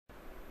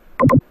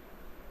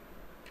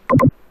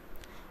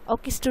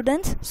Okay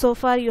students, so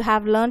far you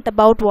have learnt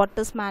about what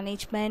is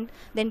management,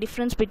 then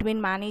difference between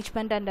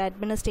management and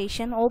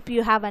administration. Hope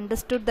you have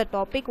understood the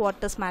topic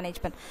what is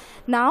management.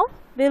 Now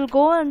we will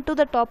go into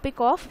the topic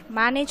of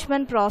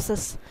management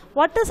process.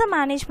 What is a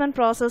management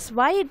process?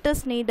 Why it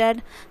is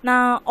needed? Na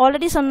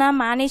already sonna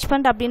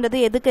management அப்படின்றது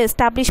எதுக்கு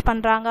establish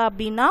பண்றாங்க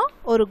அப்படினா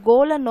ஒரு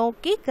கோலை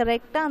நோக்கி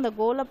கரெக்ட்டா அந்த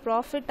கோலை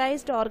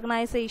ப்ராஃபிட்டைஸ்ட்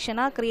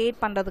ஆர்கனைசேஷனா கிரியேட்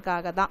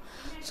பண்றதுக்காக தான்.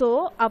 ஸோ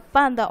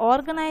அப்போ அந்த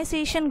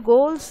ஆர்கனைசேஷன்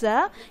கோல்ஸை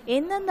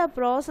எந்தெந்த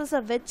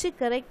ப்ராசஸை வச்சு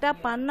கரெக்டாக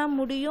பண்ண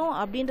முடியும்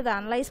அப்படின்றத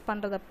அனலைஸ்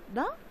பண்ணுறது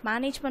தான்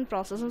மேனேஜ்மெண்ட்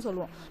ப்ராசஸ்ன்னு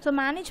சொல்லுவோம். ஸோ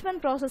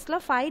மேனேஜ்மெண்ட் ப்ராசஸில்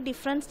 5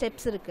 டிஃப்ரெண்ட்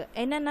ஸ்டெப்ஸ் இருக்குது.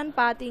 என்னென்னு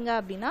பார்த்தீங்க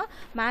அப்படின்னா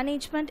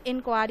management in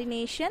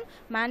coordination,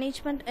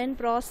 management in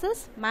process,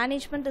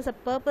 management is a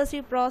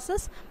purposive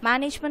process,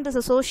 management is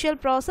a social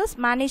process,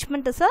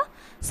 management is a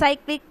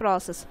cyclic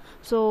process.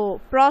 So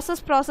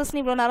process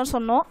ni இவ்வளோ நேரம்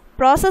சொன்னோம்.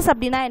 process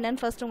அப்படின்னா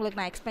என்னன்னு ஃபர்ஸ்ட்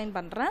உங்களுக்கு நான் எக்ஸ்பிளைன்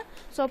பண்ணுறேன்.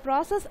 ஸோ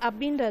process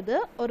அப்படின்றது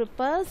ஒரு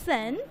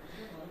பர்சன்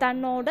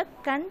தன்னோட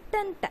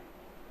கண்டென்ட்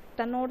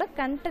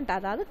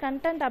அதாவது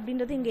கண்டென்ட்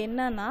அப்படின்றது இங்கே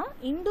என்னன்னா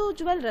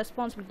இண்டிவிஜுவல்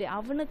ரெஸ்பான்சிபிலிட்டி,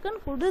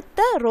 அவனுக்குன்னு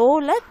கொடுத்த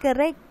ரோலை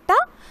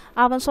கரெக்டாக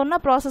அவன் சொன்ன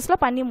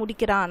ப்ராசஸில் பண்ணி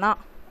முடிக்கிறானா,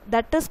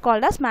 that is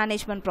called as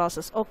management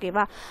process.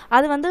 ஓகேவா?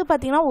 அது வந்து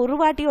பார்த்திங்கன்னா ஒரு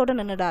வாட்டியோடு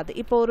நின்றுடாது.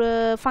 இப்போ ஒரு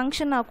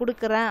ஃபங்க்ஷன் நான்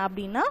கொடுக்குறேன்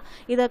அப்படின்னா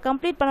இதை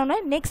கம்ப்ளீட் பண்ணோன்னே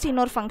நெக்ஸ்ட்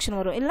இன்னொரு ஃபங்க்ஷன்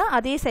வரும், இல்லை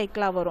அதே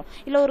சைக்கிளாக வரும்.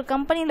 இல்லை ஒரு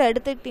கம்பெனியில்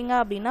எடுத்துக்கிட்டிங்க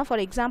அப்படின்னா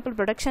ஃபார் எக்ஸாம்பிள்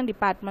ப்ரொடக்ஷன்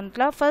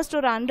டிபார்ட்மெண்ட்டில் ஃபர்ஸ்ட்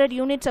ஒரு 100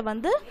 யூனிட்ஸை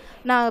வந்து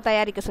நான்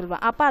தயாரிக்க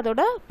சொல்வேன். அப்போ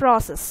அதோட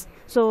process.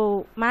 So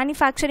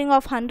manufacturing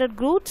of 100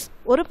 goods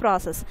ஒரு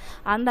ப்ராசஸ்.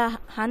 அந்த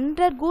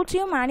 100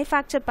 கூட்ஸையும்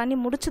மேனுஃபேக்சர் பண்ணி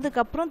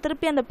முடிச்சதுக்கப்புறம்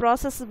திருப்பி அந்த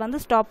ப்ராசஸ் வந்து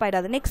ஸ்டாப்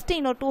ஆகிடாது. நெக்ஸ்ட்டு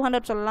இன்னொரு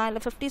 200 சொல்லலாம்,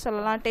 இல்லை 50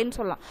 சொல்லலாம், 10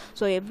 சொல்லலாம்.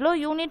 ஸோ எவ்வளோ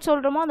யூனிட்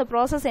சொல்கிறோமோ அந்த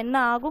ப்ராசஸ் என்ன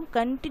ஆகும்,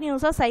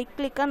 கண்டினியூஸாக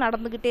சைக்கிளிக்காக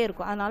நடந்துக்கிட்டே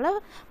இருக்கும். அதனால்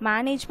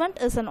management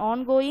is an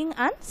ongoing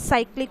and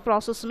cyclic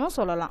ப்ராசஸ்னு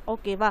சொல்லலாம்.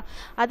 ஓகேவா?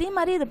 அதே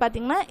மாதிரி இது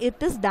பார்த்திங்கன்னா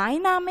it is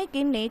dynamic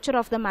in nature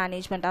of the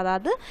management.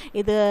 அதாவது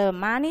இது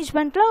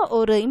மேனேஜ்மெண்ட்டில்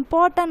ஒரு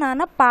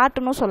இம்பார்ட்டண்டான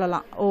பார்ட்டுன்னு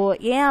சொல்லலாம்.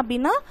 ஏன்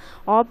அப்படின்னா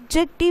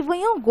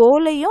ஆப்ஜெக்டிவையும்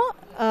கோலையும்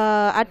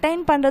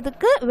அட்டைன்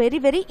பண்ணுறதுக்கு வெரி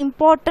வெரி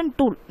இம்பார்ட்டன்ட்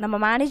டூல். நம்ம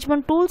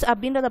மேனேஜ்மெண்ட் டூல்ஸ்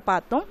அப்படின்றத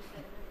பார்த்தோம்.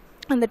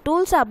 அந்த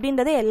டூல்ஸ்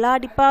அப்படின்றத எல்லா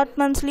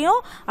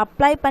டிபார்ட்மெண்ட்ஸ்லையும்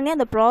அப்ளை பண்ணி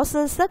அந்த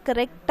ப்ராசஸை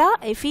கரெக்டாக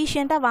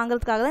எஃபிஷியண்ட்டாக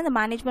வாங்குறதுக்காக தான் இந்த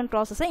மேனேஜ்மெண்ட்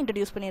ப்ராசஸை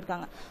இன்ட்ரடியூஸ்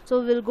பண்ணியிருக்காங்க. So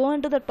will go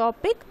in to the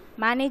topic.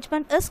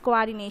 Management is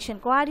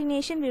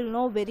coordination will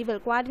know very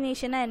well.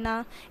 கோஆர்டினேஷனாக என்ன,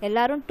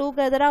 எல்லாரும்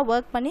டூகெதராக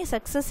ஒர்க் பண்ணி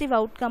சக்ஸஸிவ்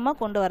அவுட்கம்மாக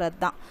கொண்டு வரது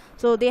தான்.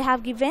 So they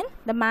have given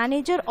the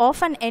manager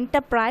of an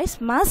enterprise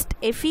must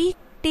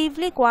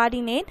effectively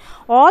coordinate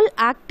all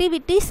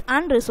activities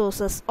and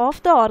resources of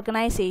the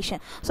organization.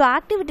 So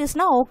activities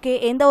na okay,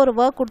 எந்த ஒரு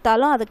work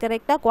கொடுத்தாலும் அது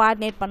கரெக்டாக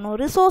கோஆர்டினேட் பண்ணும்.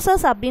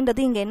 ரிசோர்ஸஸ்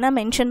அப்படின்றது இங்கே என்ன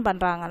மென்ஷன்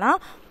பண்ணுறாங்கன்னா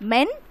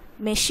men,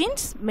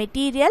 machines,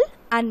 material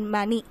and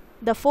money,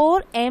 the 4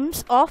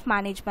 M's of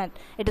management.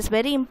 It is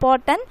very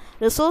important.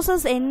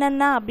 resources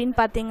என்னென்ன அப்படின்னு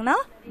பார்த்தீங்கன்னா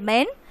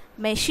men,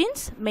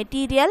 machines,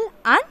 material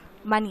and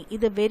மணி.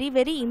 இது வெரி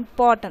வெரி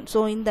இம்பார்ட்டன்ட். ஸோ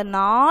இந்த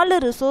 4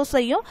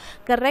 ரிசோர்ஸையும்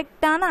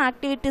கரெக்டான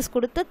ஆக்டிவிட்டீஸ்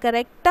கொடுத்து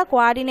கரெக்டாக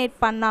கோஆர்டினேட்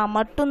பண்ணால்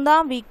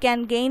மட்டும்தான் we can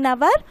gain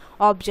our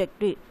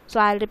objective. So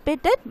I'll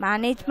repeat it.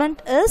 Management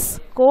is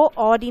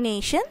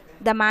coordination.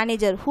 The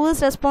manager, who is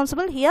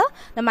responsible here?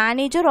 The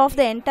manager of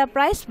the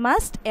enterprise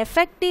must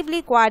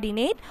effectively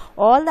coordinate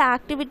all the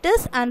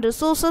activities and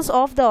resources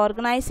of the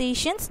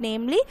organizations,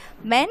 namely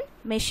men,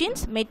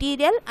 machines,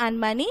 material and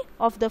money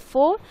of the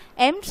 4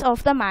 M's of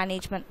the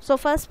management. So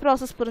first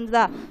process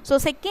புரிஞ்சுதா? So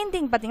second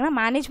thing பார்த்தீங்கன்னா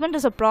management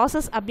is a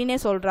process அப்படின்னே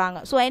சொல்கிறாங்க.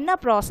 So என்ன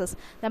process?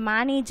 The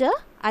manager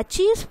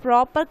achieves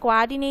proper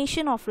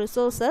coordination of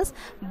resources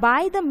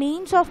by the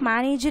means of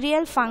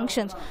managerial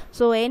functions.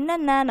 So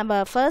என்னென்ன நம்ம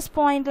first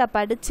பாயிண்டில்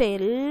படித்த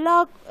எல்லா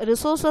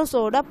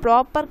ரிசோர்ஸஸோட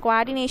ப்ராப்பர்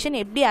கோஆர்டினேஷன்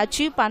எப்படி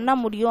அச்சீவ் பண்ண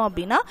முடியும்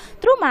அப்படின்னா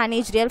through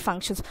managerial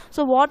functions.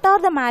 So what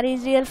are the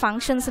managerial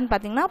ஃபங்க்ஷன்ஸ்னு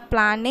பார்த்தீங்கன்னா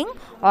planning,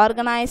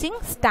 organising,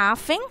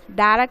 staffing,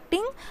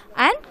 directing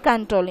and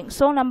controlling.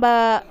 So நம்ம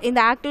இந்த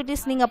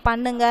ஆக்டிவிட்டீஸ் நீங்கள்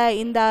பண்ணுங்கள்,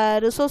 இந்த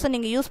ரிசோர்ஸை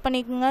நீங்கள் யூஸ்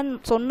பண்ணிக்கோங்கன்னு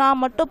சொன்னால்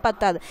மட்டும்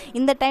பத்தாது.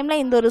 இந்த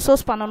டைமில் இந்த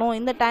ரிசோர்ஸ் பண்ணணும்,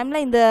 இந்த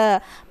டைமில் இந்த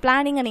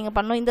பிளானிங்கை நீங்கள்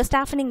பண்ணணும், இந்த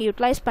ஸ்டாஃபை நீங்கள்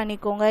யூட்டிலைஸ்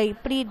பண்ணிக்கோங்க,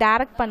 இப்படி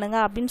டைரக்ட்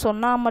பண்ணுங்கள் அப்படின்னு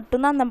சொன்னால்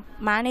மட்டும்தான் அந்த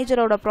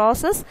மேனேஜரோட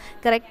ப்ராசஸ்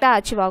கரெக்டாக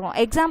அச்சீவ் ஆகும்.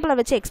 எக்ஸாம்பிளை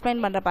வச்சு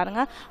எக்ஸ்பிளைன் பண்ணுற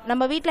பாருங்கள்.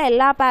 நம்ம வீட்டில்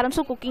எல்லா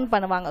பேரண்ட்ஸும் குக்கிங்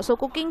பண்ணுவாங்க. ஸோ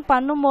குக்கிங்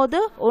பண்ணும்போது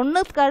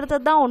ஒன்றுக்கு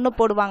அடுத்தது தான் ஒன்று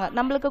போடுவாங்க.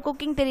 நம்மளுக்கு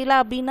குக்கிங் தெரியல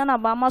அப்படின்னா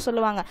நம்ம அம்மா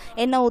சொல்லுவாங்க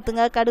எண்ணெய்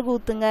ஊற்றுங்க, கடுகு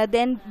ஊற்றுங்க,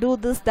 தென் டூ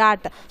திஸ்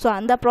தட். ஸோ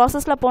அந்த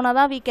ப்ராசஸில் போனால்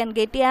தான் we can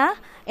get a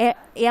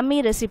yummy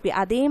recipe.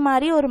 அதே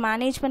மாதிரி ஒரு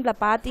மேனேஜ்மெண்ட்டில்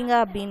பார்த்தீங்க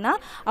அப்படின்னா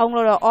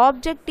அவங்களோட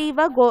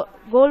ஆப்ஜெக்டிவாக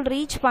கோல்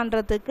ரீச்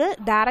பண்ணுறதுக்கு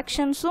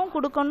டைரக்ஷன்ஸும்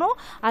கொடுக்கணும்,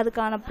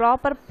 அதுக்கான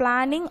ப்ராப்பர்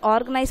பிளானிங்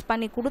ஆர்கனைஸ்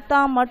பண்ணி கொடுத்தா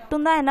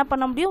மட்டும்தான் என்ன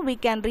பண்ண முடியும், we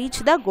can reach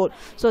the goal.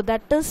 So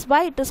that is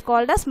why it is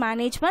called as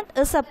management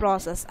is a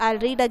process.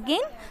 I'll read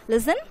again.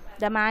 Listen.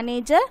 The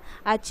manager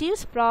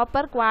achieves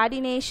proper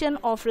coordination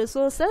of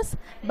resources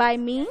by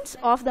means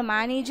of the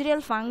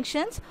managerial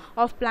functions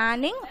of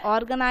planning,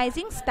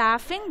 organizing,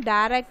 staffing,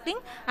 directing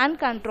and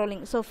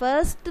controlling. So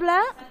first la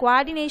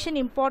coordination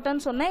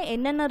importance சொன்ன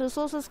என்னென்ன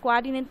resources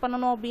coordinate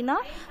பண்ணனும் அப்படினா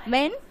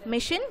men,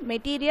 machine,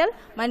 material,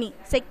 money.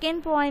 Second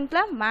point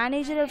la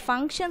managerial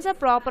functions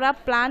proper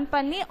plan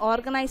பண்ணி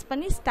organize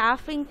பண்ணி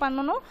staffing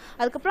பண்ணனும்,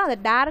 அதுக்கு அப்புறம் அத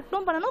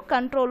டைரக்டும் பண்ணனும்,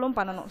 கண்ட்ரோலும்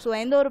பண்ணனும். So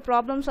எந்த ஒரு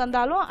ப்ராப்ளம்ஸ்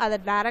வந்தாலும் அத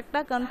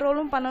டைரக்ட்டா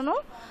கண்ட்ரோலும்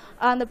பண்ணனும்,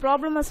 அந்த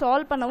ப்ராப்ளமை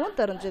சால்வ் பண்ணவும்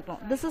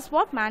தெரிஞ்சுக்கணும். This is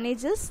what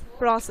manages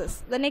process.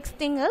 The next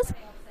thing is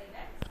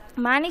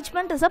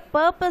management is a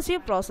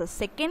purposive process.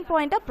 Second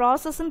point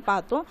process ன்னு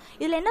பார்த்தோம்.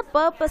 இதுல என்ன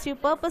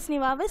purpose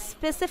நிவாவே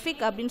specific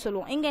அப்படினு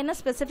சொல்லுவோம். இங்க என்ன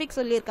specific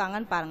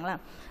சொல்லிருக்காங்கன்னு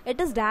பாருங்களேன்.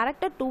 It is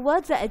directed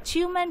towards the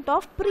achievement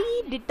of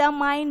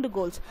predetermined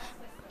goals.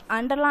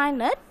 Underline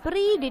it,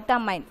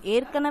 predetermined.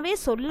 ஏற்கனவே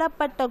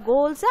சொல்லப்பட்ட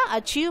கோல்ஸை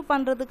அச்சீவ்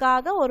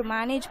பண்ணுறதுக்காக ஒரு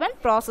மேனேஜ்மெண்ட்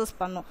ப்ராசஸ்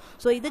பண்ணும்.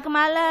 ஸோ இதுக்கு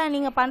மேலே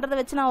நீங்கள் பண்ணுறதை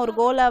வச்சு நான் ஒரு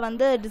கோலை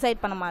வந்து டிசைட்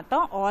பண்ண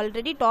மாட்டோம்.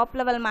 Already top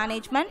level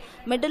management,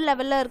 middle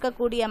லெவலில்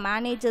இருக்கக்கூடிய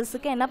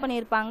மேனேஜர்ஸுக்கு என்ன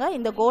பண்ணியிருப்பாங்க,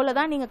 இந்த கோலை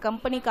தான் நீங்கள்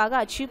கம்பெனிக்காக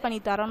அச்சீவ் பண்ணி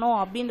தரணும்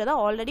அப்படின்றத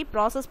ஆல்ரெடி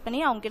ப்ராசஸ்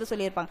பண்ணி அவங்க கிட்ட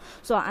சொல்லியிருப்பாங்க.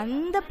 ஸோ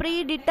அந்த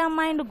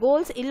ப்ரீடிட்டர்மைன்டு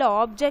கோல்ஸ் இல்லை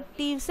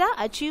ஆப்ஜெக்டிவ்ஸை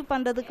அச்சீவ்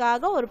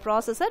பண்ணுறதுக்காக ஒரு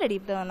ப்ராசஸை ரெடி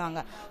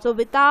பண்ணுவாங்க. So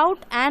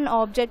without an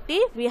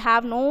objective we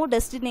have no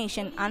destination.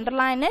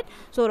 Underline it.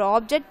 So ஒரு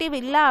objective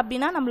இல்ல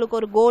அப்படினா நம்மளுக்கு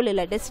ஒரு goal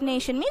இல்ல.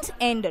 Destination means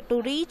end, to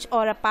reach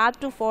or a path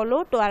to follow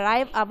to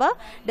arrive our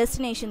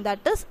destination.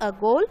 That is a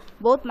goal.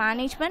 Both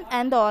management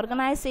and the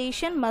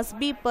organization must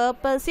be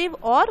purposive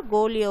or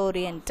goal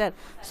oriented.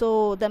 So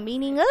the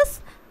meaning is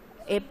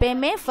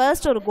எப்பயுமே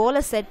first ஒரு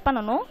கோலை set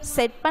பண்ணணும்,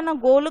 set பண்ண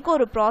கோலுக்கு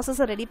ஒரு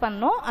ப்ராசஸை ready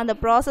பண்ணணும், அந்த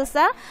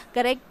ப்ராசஸை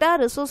கரெக்டாக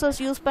ரிசோர்ஸஸ்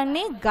யூஸ்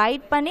பண்ணி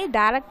கைட் பண்ணி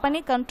டைரக்ட்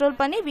பண்ணி கண்ட்ரோல்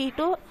பண்ணி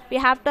we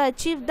have to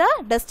achieve the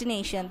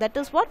destination. That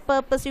is what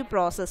purposive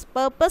process.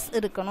 Purpose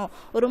இருக்கணும்,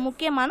 ஒரு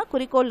முக்கியமான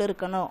குறிக்கோள்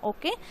இருக்கணும்.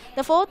 Okay.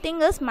 The fourth thing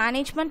is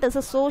management is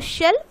a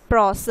social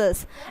process.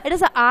 It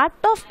is an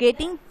art of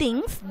getting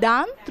things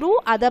done through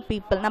other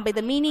people. நம்ம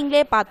இந்த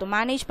மீனிங்லேயே பார்த்தோம்.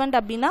 Management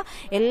அப்படின்னா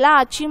எல்லா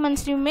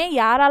அச்சீவ்மெண்ட்ஸையுமே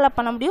யாரால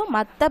பண்ண முடியும்,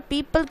 மற்ற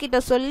பீப்புள் கிட்ட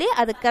சொல்லி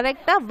அது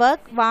கரெக்டாக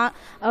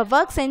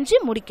ஒர்க் செஞ்சு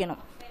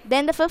முடிக்கணும்.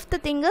 Then the fifth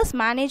thing is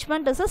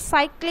management is a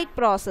cyclic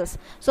process.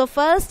 So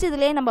first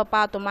இதிலே நம்ம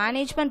பார்த்தோம்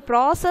management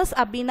process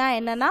அப்படின்னா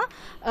என்னன்னா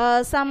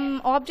some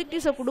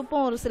objectives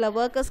கொடுப்போம் ஒரு சில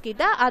workers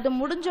கிட்ட, அது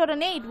முடிஞ்ச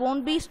உடனே it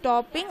won't be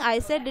stopping. I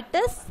said it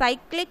is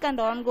cyclic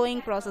and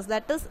ongoing process.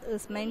 That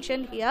is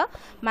mentioned here.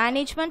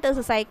 Management is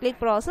a cyclic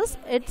process.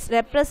 It's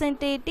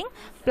representing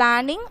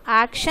planning,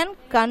 action,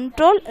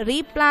 control,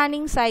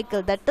 replanning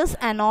cycle. That is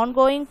an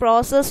ongoing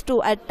process to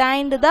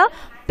attain the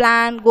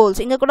plan goals.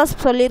 இங்க கூட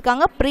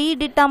சொல்லிருக்காங்க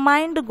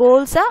predetermined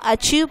goals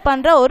achieve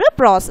பண்ற ஒரு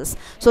process.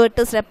 So it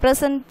is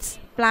represents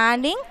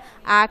planning,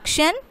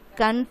 action,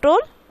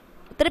 control,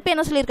 திருப்பி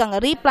என்ன சொல்லிருக்காங்க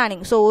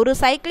replanning. So ஒரு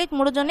cyclic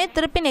முடிஞ்சோனே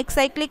திருப்பி next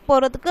cyclic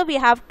போறதுக்கு we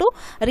have to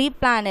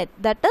replan it.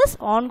 That is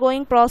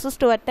ongoing process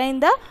to attain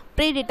the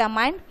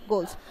predetermined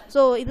goals.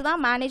 So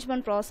இதுதான்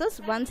management process.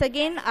 Once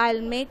again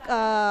I'll make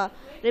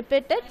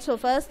repeat it. So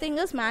first thing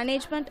is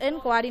management and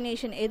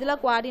coordination. எதுல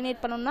coordinate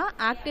பண்ணனும்னா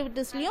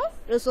activitiesலயும்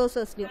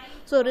resourcesலயும்.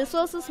 So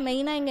resources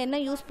மெயினா இங்க என்ன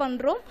use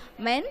பண்றோம்,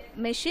 men,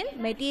 machine,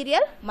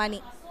 material,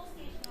 money.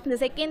 The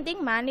second thing,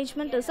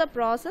 management is a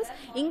process.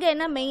 இங்க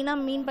என்ன மெயினா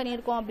மீன்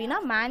பண்ணியிருக்கோம் அப்படின்னா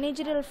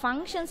managerial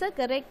functions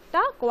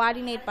கரெக்டா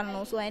coordinate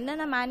பண்ணணும். So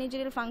என்னென்ன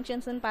managerial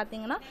functions ன்னு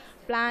பார்த்தீங்கன்னா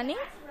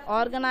planning,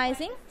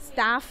 organizing,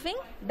 staffing,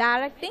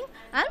 directing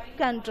and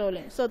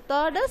controlling. So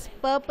third is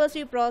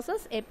purposive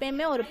process.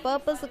 எப்பயுமே ஒரு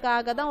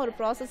purposeக்காக தான் ஒரு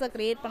process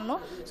create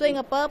பண்ணணும். So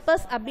இங்க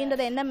purpose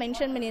அப்படின்றத என்ன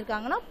மென்ஷன்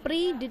பண்ணியிருக்காங்கன்னா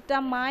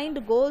predetermined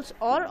goals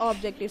or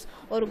objectives.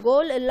 ஒரு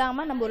goal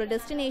இல்லாம நம்ம ஒரு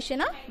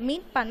destination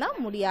மீட் பண்ண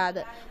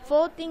முடியாது.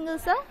 Fourth thing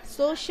is a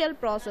social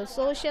process.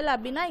 Social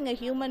அப்படின்னா இங்க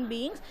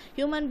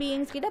human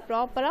beings கிட்ட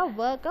ப்ராப்பரா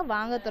work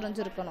வாங்க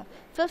தெரிஞ்சிருக்கணும்.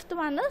 Fifth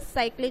one is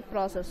cyclic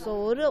process. So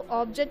ஒரு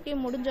objective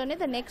முடிஞ்சோனே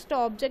the next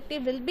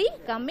objective will be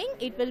coming,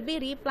 it will be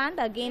replanned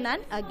again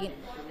and again.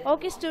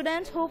 Okay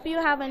students, hope you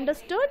have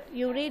understood.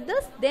 You read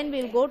this, then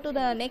we'll go to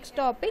the next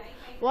topic.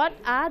 What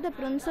are the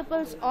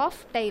principles of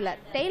Taylor?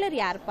 Taylor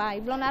யாருப்பா?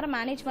 இவ்வளோ நேரம்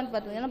management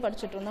பற்றி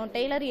படிச்சுட்டு இருந்தோம்.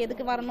 Taylor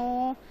எதுக்கு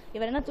வரணும்?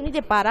 இவர் என்ன துணி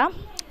தைப்பாரா?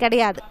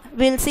 கிடையாது.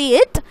 We'll see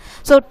it.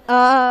 So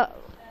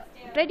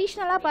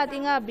ட்ரெடிஷ்னலாக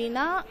பார்த்தீங்க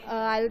அப்படின்னா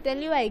I will tell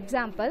you a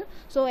example.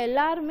 So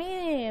எல்லாருமே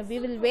we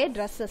will where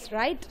dresses,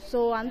 right? So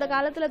அந்த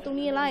காலத்தில்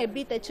துணியெல்லாம்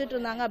எப்படி தைச்சிட்டு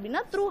இருந்தாங்க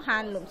அப்படின்னா த்ரூ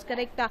ஹேண்ட்லூம்ஸ்,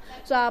 கரெக்டாக?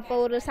 ஸோ அப்போ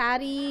ஒரு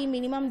சாரீ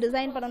மினிமம்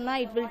டிசைன் பண்ணோம்னா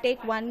it will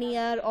take 1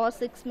 year R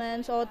 6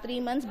 months R 3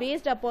 months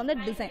paste அப்போ வந்து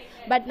டிசைன்.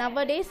 பட்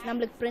நவடேஸ்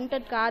நம்மளுக்கு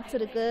பிரிண்டட் கார்ட்ஸ்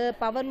இருக்குது,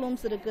 பவர்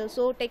லூம்ஸ் இருக்குது.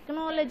 ஸோ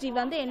டெக்னாலஜி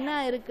வந்து என்ன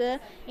இருக்குது,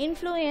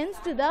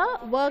 இன்ஃப்ளூயன்ஸ்டு த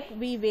ஒர்க்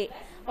வி வே.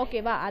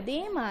 ஓகேவா? அதே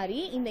மாதிரி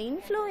இந்த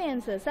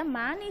இன்ஃப்ளூயன்சஸை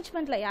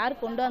மேனேஜ்மெண்ட்டில் யார்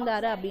கொண்டு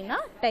வந்தார் அப்படின்னா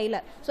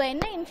டெய்லர். ஸோ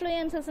என்ன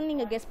இன்ஃப்ளூயன்சஸ்ன்னு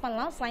நீங்கள் கெஸ்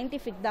பண்ணலாம்,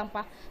 சயின்டிஃபிக்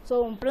தான்ப்பா. So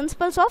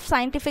principles of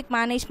scientific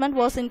management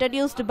was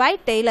introduced by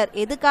Taylor.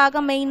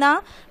 எதுக்காக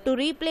மெயினாக? To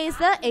replace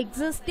the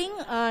existing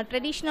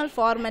traditional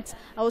formats.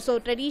 So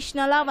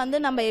ட்ரெடிஷ்னலாக வந்து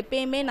நம்ம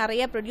எப்பயுமே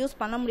நிறைய ப்ரொடியூஸ்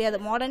பண்ண முடியாது.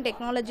 மாடர்ன்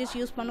டெக்னாலஜிஸ்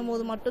யூஸ்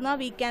பண்ணும்போது மட்டும்தான்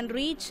we can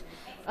reach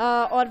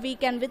or we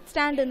can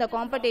withstand in the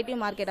competitive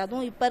market.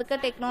 அதுவும் இப்போ இருக்க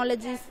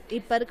டெக்னாலஜிஸ்,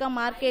 இப்போ இருக்க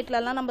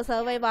மார்க்கெட்லலாம் நம்ம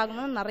சர்வைவ்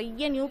ஆகணும்,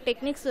 நிறைய நியூ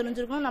டெக்னிக்ஸ்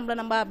தெரிஞ்சிருக்கணும்,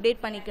 நம்ம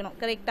அப்டேட் பண்ணிக்கணும்.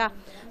 கரெக்டாக?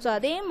 ஸோ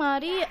அதே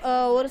மாதிரி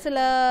ஒரு சில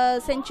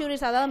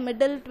சென்ச்சுரிஸ், அதாவது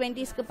மிடில்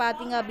 20s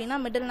பார்த்தீங்க அப்படின்னா,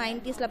 மிடில்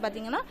 90s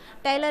பார்த்தீங்கன்னா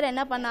டெய்லர்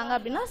என்ன பண்ணாங்க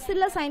அப்படின்னா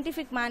சில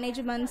சயின்டிஃபிக்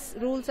மேனேஜ்மெண்ட்ஸ்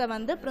ரூல்ஸை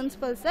வந்து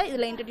பிரின்சிபல்ஸை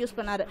இதில் இன்ட்ரடியூஸ்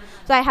பண்ணார்.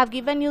 So I have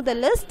given you the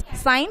list.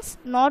 Science,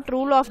 not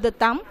rule of the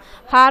thumb.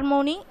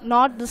 Harmony,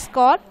 not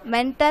discord.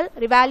 Mental,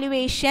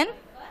 revaluation.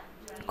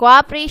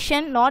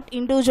 Cooperation, not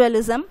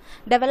individualism.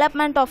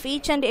 Development of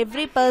each and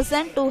every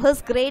person to his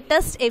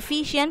greatest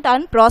efficient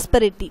and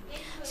prosperity.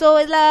 So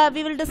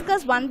we will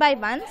discuss one by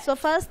one. So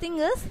first thing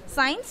is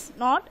science,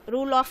 not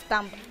rule of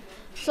thumb.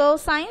 So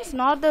science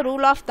not the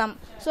rule of them.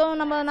 So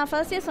நான்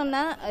ஃபர்ஸ்டே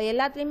சொன்னேன்,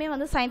 எல்லாத்துலேயுமே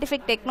வந்து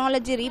scientific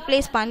technology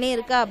replace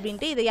பண்ணியிருக்கு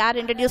அப்படின்ட்டு. இதை யார்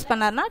introduce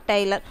பண்ணார்னா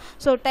Taylor.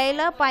 So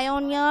Taylor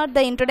pioneer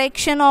the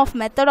introduction of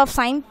method of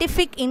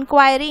scientific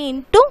inquiry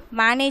into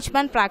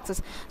management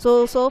practice.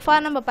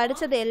 ஸோஃபார் நம்ம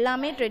படித்தது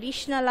எல்லாமே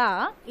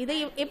ட்ரெடிஷ்னலாக, இதை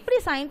எப்படி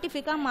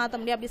சயின்டிஃபிக்காக மாற்ற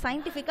முடியும்? அப்படி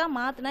சயின்டிஃபிக்காக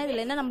மாற்றினா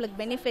இதில் என்ன நம்மளுக்கு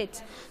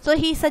benefits? So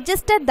he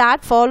suggested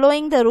that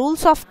following the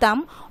rules of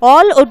them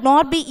all would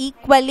not be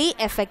equally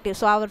effective.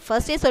 So அவர்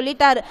ஃபர்ஸ்டே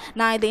சொல்லிட்டார்,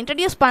 நான் இதை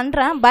இன்ட்ரடியூஸ்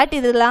பண்ணுறேன், பட்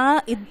இதெல்லாம்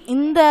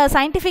இந்த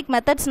சயின்டிஃபிக்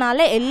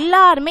மெத்தட்ஸ்னால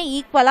எல்லாருமே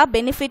ஈக்குவலாக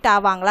பெனிஃபிட்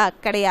ஆவாங்களா?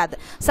 கிடையாது.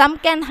 Some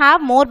can have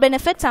more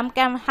benefit, some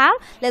can have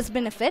less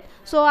benefit.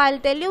 So I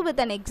tell you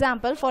with an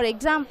example. For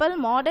example,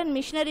 modern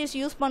machineries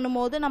use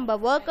பண்ணும்போது நம்ம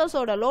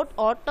ஒர்க்கர்ஸோட லோட்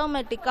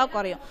ஆட்டோமேட்டிக்காக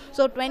குறையும்.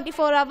 ஸோ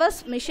 24 hours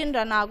மிஷின்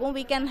ரன் ஆகும்.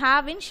 We can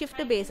have in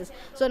shift basis.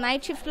 So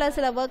night ஷிஃப்ட்டில்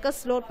சில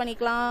workers load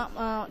பண்ணிக்கலாம்,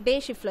 டே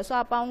ஷிஃப்ட்டில். So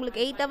அப்போ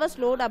அவங்களுக்கு 8 hours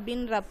load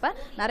அப்படின்றப்ப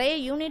நிறைய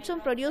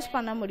யூனிட்ஸும் ப்ரொடியூஸ்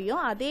பண்ண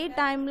முடியும். அதே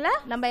டைமில்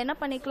நம்ம என்ன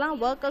பண்ணிக்கலாம்,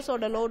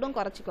 ஒர்க்கர்ஸோட லோடும்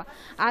குறைச்சிக்கலாம்.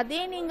 அதே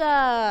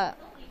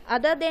நீங்கள்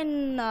அதர் தென்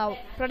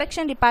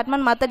ப்ரொடக்ஷன்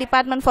டிபார்ட்மெண்ட், மற்ற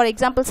டிபார்ட்மெண்ட், ஃபார்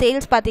எக்ஸாம்பிள்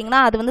சேல்ஸ் பார்த்தீங்கன்னா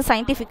அது வந்து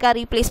சயின்டிஃபிக்காக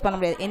ரீப்ளேஸ் பண்ண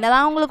முடியாது.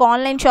 என்னதான் உங்களுக்கு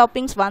ஆன்லைன்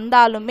ஷாப்பிங்ஸ்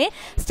வந்தாலுமே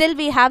still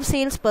we have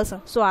sales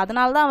person. So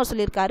அதனால தான் அவர்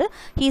சொல்லியிருக்காரு,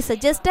 he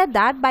suggested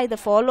that by the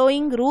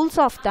following rules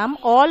of them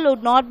all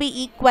would not be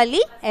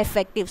equally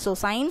effective. So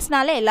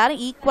சயின்ஸ்னால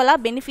எல்லாரும் ஈக்குவலாக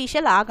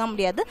பெனிஃபிஷியல் ஆக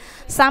முடியாது.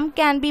 Some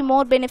can be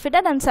more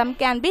benefited and some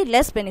can be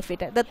less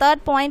benefited. The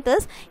third point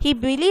is he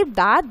believed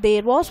that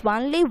there was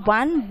only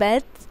one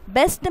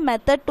best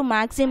method to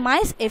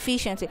maximize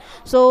efficiency.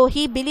 So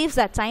he believes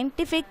that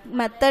scientific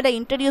method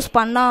introduce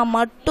பண்ணா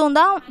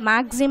மட்டும்தான்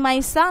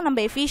மேக்ஸிமைஸா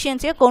நம்ம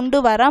எஃபிஷியன்சியை கொண்டு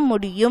வர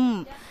முடியும்.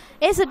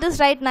 S it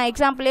is right. நான்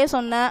எக்ஸாம்பிளே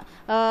சொன்னேன்,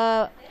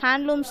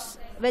 handlooms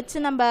வச்சு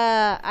நம்ம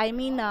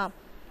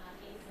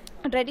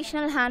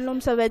ட்ரெடிஷ்னல்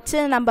ஹேண்ட்லூம்ஸை வச்சு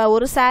நம்ம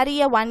ஒரு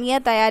சாரியை 1 year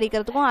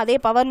தயாரிக்கிறதுக்கும் அதே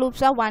பவர்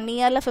லூப்ஸாக 1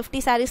 yearல 50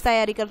 sarees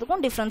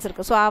தயாரிக்கிறதுக்கும் டிஃப்ரென்ஸ்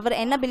இருக்குது. ஸோ அவர்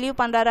என்ன பிலீவ்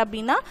பண்ணுறாரு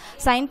அப்படின்னா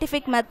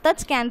scientific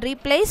methods can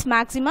replace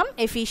maximum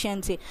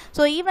efficiency.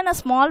 So even a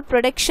small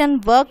production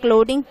work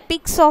loading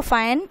fix of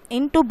iron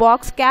into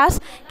box case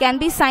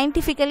can be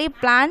scientifically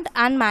plant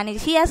and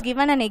manage. He has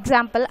given an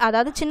example.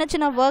 அதாவது சின்ன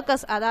சின்ன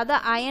workers, அதாவது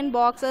iron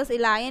boxes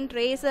இல்லை iron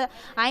trace,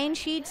 iron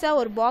ஷீட்ஸை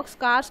ஒரு box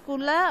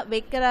கார்ஸ்குள்ளே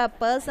வைக்கிற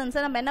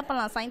பர்சன்ஸை நம்ம என்ன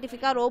பண்ணலாம்,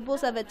 சயின்டிஃபிக்காக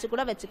ரோபோஸை வச்சு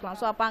கூட வச்சுக்கலாம்.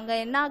 ஸோ அப்போ அங்கே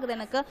என்ன ஆகுது,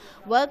 எனக்கு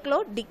ஒர்க்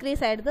லோட்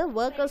டிக்ரீஸ் ஆகிடுது,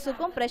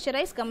 ஒர்க்கர்ஸுக்கும்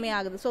ப்ரெஷரைஸ் கம்மி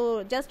ஆகுது. So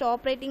just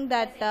operating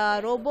that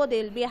robot they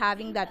will be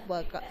having that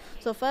work.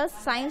 So first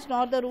science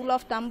not the rule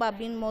of thumb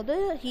அப்படின் போது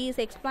he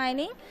is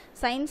explaining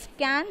science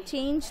can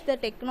change the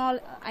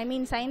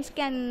science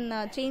can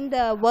change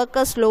the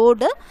workers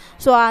load.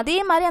 So அதே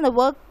மாதிரி அந்த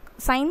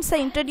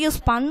சயின்ஸை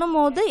introduce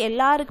பண்ணும்போது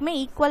எல்லாருக்குமே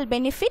equal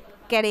benefit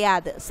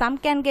கிடையாது. Some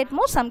can get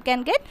more, some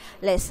can get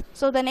less.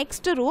 So the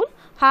next rule,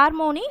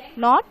 harmony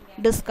not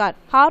discard.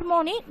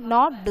 Harmony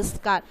not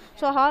discard.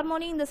 So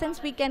harmony in the sense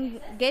we can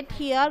get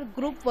here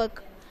group work.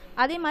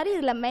 அதே மாதிரி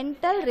இதில்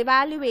mental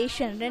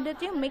revolution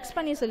ரெண்டுத்தையும் mix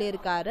பண்ணி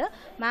சொல்லியிருக்காரு.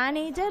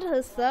 Manager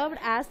has served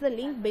as the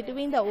link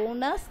between the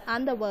owners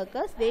and the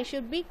workers. They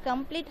should be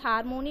complete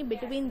harmony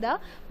between the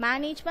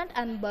management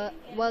and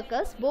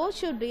workers. Both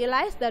should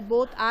realise that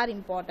both are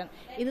important.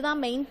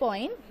 இதுதான் main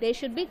point. They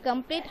should be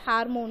complete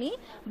harmony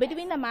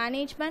between the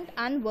management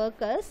and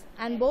workers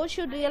and both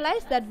should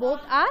realise that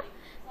both are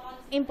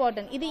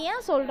important. இது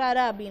ஏன்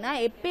சொல்கிறாரு அப்படின்னா,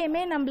 எப்பயுமே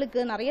நம்மளுக்கு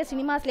நிறைய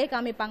சினிமாஸ்லேயே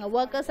காமிப்பாங்க,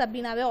 workers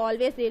அப்படின்னாவே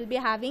always they will be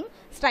having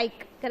strike.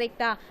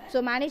 கரெக்டாக? ஸோ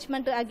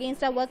மேனேஜ்மெண்ட்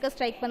அகேன்ஸ்டாக ஒர்க்கர்ஸ்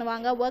ஸ்ட்ரைக்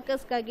பண்ணுவாங்க,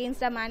 ஒர்க்கர்ஸ்க்கு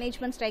அகேன்ஸ்டாக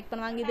மேனேஜ்மெண்ட் ஸ்ட்ரைக்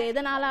பண்ணுவாங்க. இது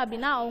எதனால்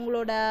அப்படின்னா,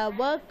 அவங்களோட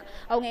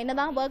அவங்க என்ன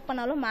தான் ஒர்க்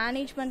பண்ணாலும்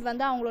மேனேஜ்மெண்ட்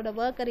வந்து அவங்களோட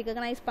ஒர்க்கை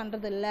ரெகக்னைஸ்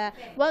பண்ணுறது இல்லை.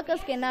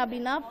 ஒர்க்கர்ஸ்க்கு என்ன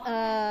அப்படின்னா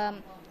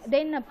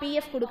தென்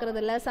பிஎஃப்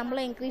கொடுக்குறதில்ல,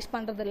 சம்பளம் இன்க்ரீஸ்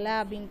பண்ணுறதில்ல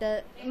அப்படின்ட்டு.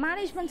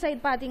 மேனேஜ்மெண்ட்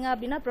சைட் பார்த்தீங்க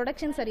அப்படின்னா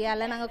ப்ரொடக்ஷன் சரியா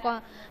இல்லை,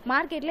 நாங்கள்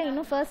மார்க்கெட்டில்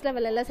இன்னும் ஃபர்ஸ்ட்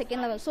லெவல் இல்லை,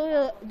 second level. So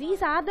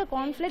these are the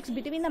conflicts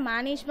between the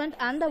management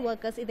and the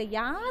workers. இதை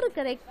யார்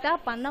கரெக்டாக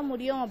பண்ண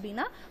முடியும்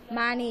அப்படின்னா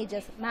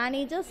managers.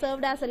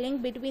 Served as a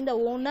link between the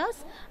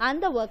owners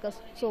and the workers.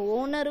 So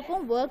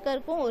ஓனருக்கும்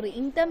ஒர்க்கருக்கும் ஒரு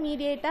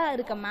இன்டர்மீடியேட்டாக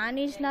இருக்க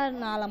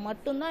மேனேஜர்னால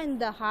மட்டும்தான்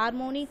இந்த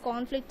ஹார்மோனி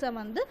கான்ஃப்ளிக்ட்ஸை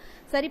வந்து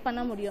சரி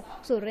பண்ண முடியும்.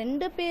 ஸோ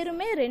ரெண்டு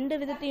பேருமே ரெண்டு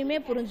விதத்தையுமே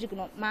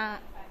புரிஞ்சுக்கணும்.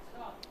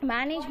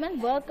 மேனேஜ்மெண்ட்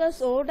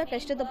ஒர்க்கர்ஸோட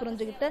கஷ்டத்தை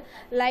புரிஞ்சுக்கிட்டு,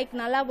 லைக்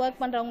நல்லா ஒர்க்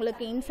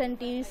பண்ணுறவங்களுக்கு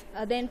இன்சென்டிவ்ஸ்,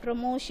 தென்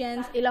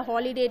ப்ரொமோஷன்ஸ், இல்லை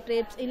ஹாலிடே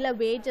ட்ரிப்ஸ், இல்லை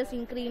வேஜஸ்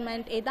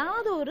இன்க்ரிமெண்ட்,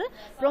 ஏதாவது ஒரு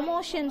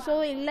ப்ரொமோஷன்ஸோ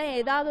இல்லை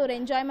ஏதாவது ஒரு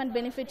என்ஜாய்மெண்ட்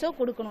பெனிஃபிட்ஸோ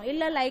கொடுக்கணும்.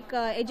 இல்லை like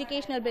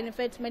educational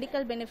benefits,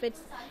 medical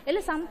benefits,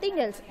 இல்லை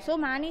something else. So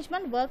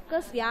management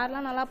workers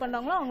யாரெல்லாம் நல்லா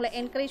பண்ணுறாங்களோ அவங்கள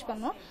என்கரேஜ்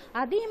பண்ணணும்.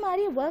 அதே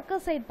மாதிரி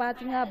ஒர்க்கர் சைட்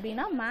பார்த்தீங்க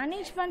அப்படின்னா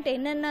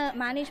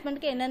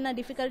மேனேஜ்மெண்ட்டுக்கு என்னென்ன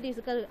டிஃபிகல்ட்டிஸ்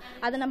இருக்குது,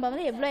 அதை நம்ம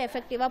வந்து எவ்வளோ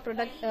எஃபெக்டிவாக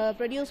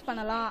ப்ரொடியூஸ்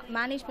பண்ணலாம்,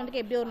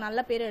 மேனேஜ்மெண்ட்டுக்கு எப்படி ஒரு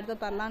நல்ல பேர் எடுத்து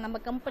தரலாம், நம்ம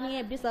கம்பெனியை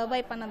எப்படி சர்வை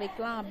பண்ண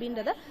வைக்கலாம்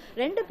அப்படின்றத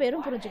ரெண்டு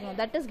பேரும் புரிஞ்சுக்கணும்.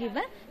 That is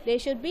given. There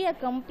should be a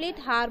complete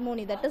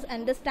harmony, that is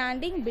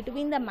understanding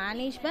between the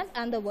management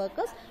and the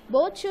workers.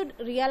 Both should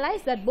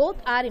realize that both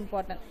are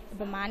important.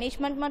 இப்போ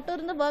மேனேஜ்மெண்ட் மட்டும்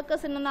இருந்து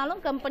ஒர்க்கர்ஸ்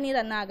இல்லைனாலும் கம்பெனி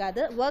ரன்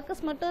ஆகாது,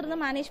 ஒர்க்கர்ஸ் மட்டும் இருந்து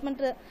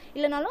மேனேஜ்மெண்ட்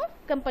இல்லைனாலும்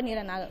company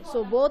run ஆகாது. So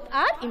both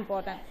are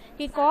important.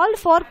 He called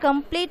for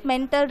complete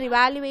mental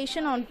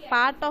revaluation on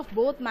part of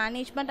both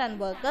management and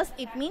workers.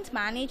 It means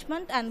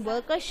management and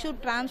workers should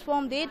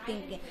transform their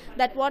thinking.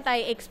 That what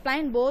I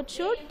explained, both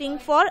should think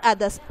for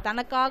others.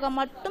 தனக்காக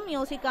மட்டும்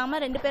யோசிக்காம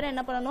ரெண்டு பேரும்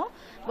என்ன பண்ணணும்,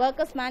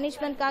 workers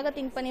மேனேஜ்மெண்ட்காக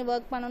think பண்ணி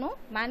work பண்ணணும்,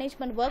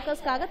 management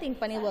ஒர்க்கர்ஸ்க்காக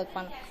think பண்ணி ஒர்க்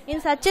பண்ணணும்.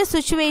 In such a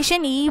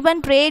situation, even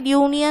trade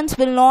unions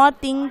will not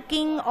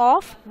thinking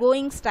of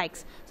going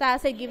strikes. So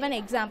as I give an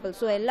example,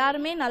 so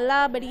எல்லாருமே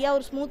நல்லபடியாக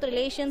ஒரு ஸ்மூத்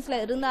ரிலேஷன்ஸில்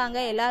இருந்தாங்க,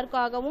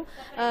 எல்லாருக்காகவும்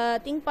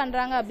திங்க்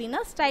பண்ணுறாங்க அப்படின்னா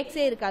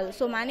ஸ்ட்ரைக்ஸே இருக்காது.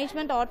 ஸோ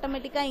மேனேஜ்மெண்ட்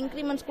ஆட்டோமேட்டிக்காக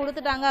இன்க்ரிமெண்ட்ஸ்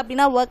கொடுத்துட்டாங்க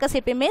அப்படின்னா ஒர்க்கர்ஸ்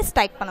எப்பயுமே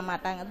ஸ்ட்ரைக் பண்ண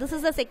மாட்டாங்க. This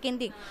is the second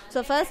thing.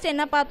 So first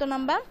என்ன பார்த்தோம்,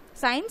 நம்ம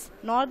science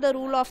not the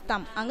rule of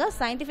them. அங்கே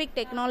சயின்டிஃபிக்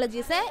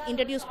டெக்னாலஜிஸை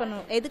இன்ட்ரடியூஸ்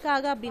பண்ணணும்.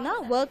 எதுக்காக அப்படின்னா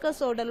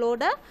ஒர்க்கர்ஸோட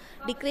லோட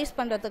டிக்ரீஸ்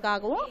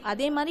பண்ணுறதுக்காகவும்.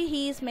 அதே மாதிரி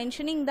he is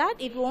mentioning that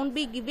it won't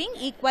be giving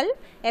equal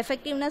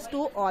effectiveness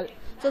to all.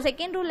 So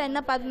second rule என்ன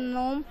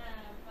பண்ணணும்,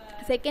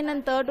 second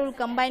and third rule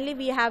கம்பைன்லி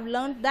we have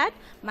learned that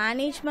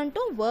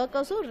மேனேஜ்மெண்ட்டும்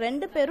ஒர்க்கர்ஸும்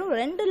ரெண்டு பேரும்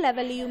ரெண்டு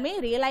லெவல்லையுமே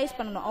ரியலைஸ்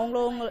பண்ணணும்.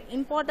 அவங்க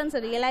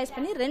இம்பார்ட்டன்ஸை ரியலைஸ்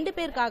பண்ணி ரெண்டு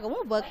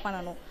பேருக்காகவும் ஒர்க்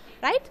பண்ணணும்.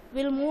 Right?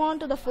 We'll move on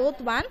to the fourth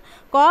one.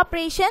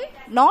 Cooperation,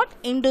 not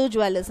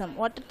individualism.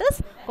 What it is?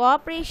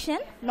 Cooperation,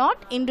 not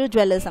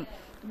individualism.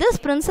 This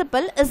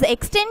principle is the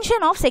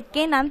extension of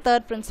second and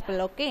third principle.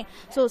 Okay,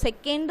 so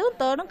second and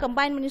third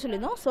combine பண்ணி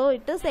சொல்லிருந்தோம். So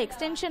it is the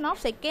extension of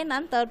second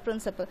and third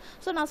principle.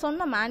 So நான்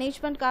சொன்ன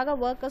மேனேஜ்மெண்ட்காக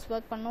workers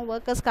work பண்ணணும்,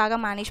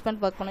 ஒர்க்கர்ஸ்க்காக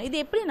management work பண்ணணும்.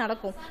 இது எப்படி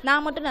நடக்கும்?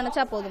 நான் மட்டும்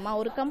நினச்சா போதுமா?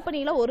 ஒரு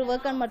கம்பெனியில் ஒரு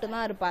ஒர்க்கர்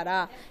மட்டும்தான்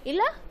இருப்பாரா,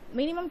 இல்லை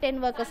minimum 10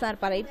 workers தான்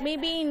இருப்பாரு? It may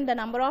be in the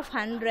number of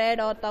 100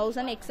 or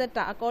 1000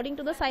 etc. according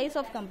to the size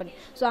of company.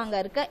 So அங்கே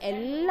இருக்க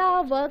எல்லா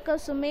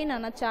ஒர்க்கர்ஸுமே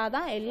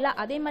நினச்சாதான்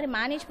அதே மாதிரி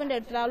மேனேஜ்மெண்ட்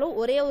எடுத்தாலும்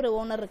ஒரே ஒரு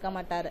ஓனர் இருக்க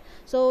மாட்டார்.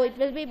 So it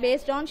will be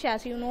based on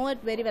shares. You know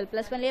it very well.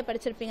 Plus ஒன்லேயே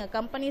படிச்சிருப்பீங்க.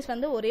 கம்பெனிஸ்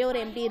வந்து ஒரே ஒரு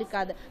எம்டி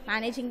இருக்காது.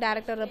 மேனேஜிங்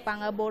டைரக்டர்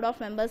இருப்பாங்க, போர்ட்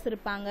ஆஃப் மெம்பர்ஸ்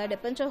இருப்பாங்க,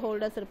 டிபென்ச்சர்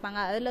ஹோல்டர்ஸ் இருப்பாங்க,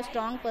 அதில்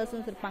ஸ்ட்ராங்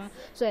பர்சன்ஸ் இருப்பாங்க.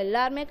 ஸோ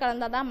எல்லாருமே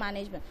கலந்தால் தான்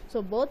management.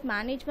 So both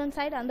management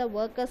side அந்த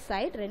ஒர்க்கர்ஸ்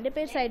சைட் ரெண்டு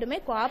பேர் சைடுமே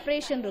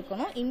கோஆப்ரேஷன்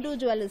இருக்கணும்,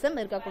 இண்டிவிஜுவலிசம்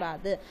இருக்கக்கூடாது.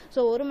 ஸோ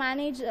ஒரு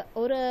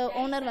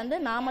ஓனர் வந்து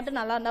நான் மட்டும்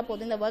நல்லா இருந்தால்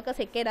போதும், இந்த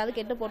ஒர்க்கர்ஸ் எக்கேடாவது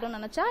கெட்டு போட்டோம்னு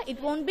நினச்சா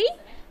இட் won't be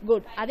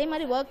good. அதே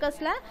மாதிரி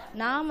ஒர்க்கர்ஸில்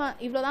நாம்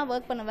இவ்வளோ தான்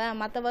ஒர்க் பண்ணுவேன்,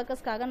 மற்ற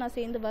ஒர்க்கர்ஸ்க்காக நான்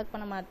சேர்ந்து ஒர்க்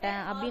பண்ண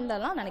மாட்டேன்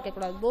அப்படின்றலாம்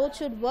நினைக்கக்கூடாது. both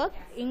should work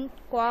in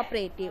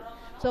cooperative.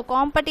 So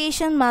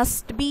competition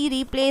must be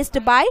replaced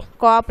by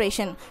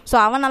cooperation. So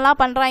அவன் நல்லா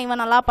பண்ணுறான், இவன்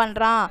நல்லா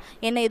பண்ணுறான்,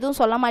 என்னை எதுவும்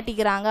சொல்ல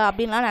மாட்டேங்கிறாங்க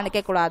அப்படின்லாம்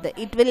நினைக்கக்கூடாது.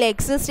 It will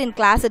exist in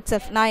class it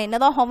self. நான் என்ன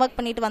தான் ஹோம்ஒர்க்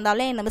பண்ணிட்டு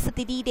வந்தாலும் என்னை மிஸ்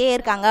திட்டிகிட்டே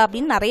இருக்காங்க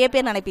அப்படின்னு நிறைய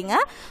பேர் நினைப்பீங்க.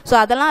 ஸோ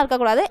அதெல்லாம்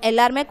இருக்கக்கூடாது.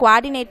 எல்லாருமே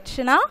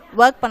கோஆர்டினேஷனாக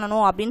ஒர்க்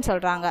பண்ணணும் அப்படின்னு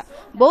சொல்கிறாங்க.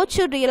 Both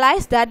should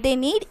realise that they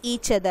need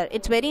each other.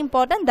 It's very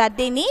important that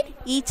they need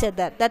each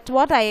other. That's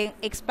what I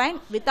explain.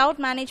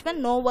 Without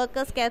management no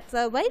workers can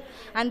survive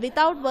and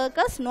without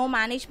workers no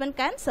management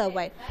can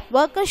survive.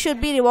 Workers should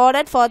be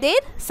rewarded for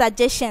their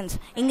suggestions.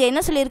 இங்கே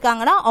என்ன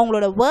சொல்லியிருக்காங்கன்னா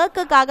அவங்களோட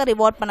ஒர்க்குக்காக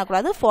reward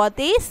பண்ணக்கூடாது, for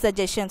their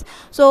suggestions.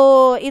 So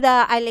இதை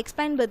I'll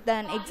explain with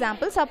an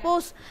example.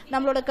 Suppose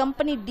நம்மளோட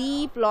company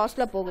deep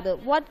லாஸில் போகுது,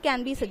 what can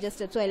be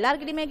suggested? So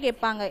எல்லாருக்கிட்டையுமே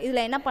கேட்பாங்க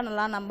இதில் என்ன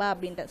பண்ணலாம் நம்ம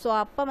அப்படின்ட்டு. ஸோ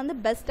அப்போ வந்து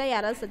பெஸ்ட்டாக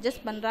யாராவது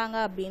சஜஸ்ட் பண்ணுறாங்க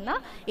அப்படின்னா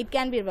it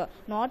can be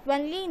not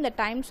only இந்த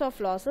டைம்ஸ் ஆஃப்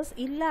லாஸஸ்.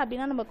 இல்லை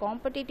அப்படின்னா நம்ம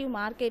காம்படிட்டிவ்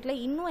மார்க்கெட்டில்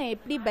இன்னும்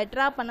எப்படி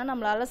பெட்டராக பண்ணால்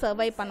நம்மளால்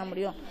சர்வை பண்ண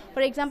முடியும்.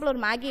 ஃபார் எக்ஸாம்பிள்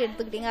ஒரு மேகி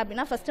எடுத்துக்கிட்டிங்க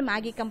அப்படின்னா ஃபஸ்ட்டு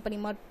மேகி கம்பெனி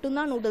மட்டும்தான்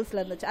நூடுல்ஸில்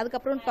இருந்துச்சு,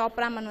 அதுக்கப்புறம் டாப்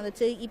ராமன்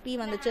வந்துச்சு, இப்பி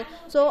வந்துச்சு.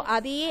 ஸோ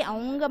அதையே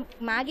அவங்க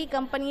Maggi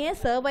கம்பெனியே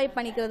survive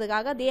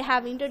பண்ணிக்கிறதுக்காக they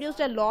have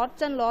introduced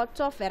lots and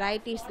lots of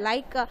varieties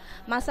like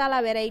masala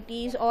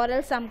varieties or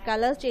else some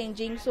colour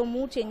changing, so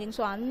mood changing.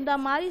 So அந்த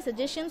மாதிரி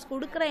suggestions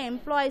கொடுக்குற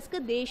எம்ப்ளாயீஸ்க்கு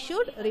they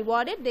should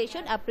reward it, they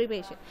should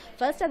appreciate it.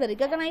 First அதை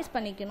recognize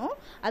பண்ணிக்கணும்,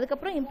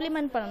 அதுக்கப்புறம்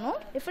implement பண்ணணும்.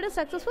 If it is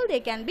successful,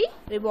 they can be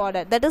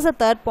rewarded. That is the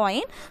third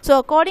point. So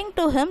according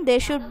to him,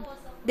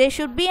 there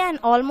should be an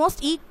almost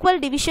equal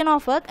division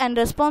of work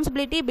and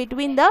responsibility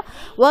between the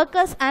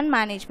workers and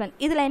management.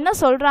 இதில் என்ன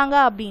சொல்கிறாங்க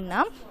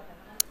அப்படின்னா,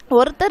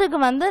 ஒருத்தருக்கு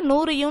வந்து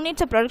 100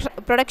 யூனிட்ஸை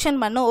production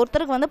பண்ணும்,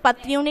 ஒருத்தருக்கு வந்து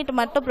 10 unit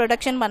மட்டும்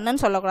ப்ரொடக்ஷன்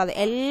பண்ணுன்னு சொல்லக்கூடாது.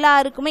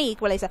 எல்லாருக்குமே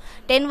ஈக்குவலைஸாக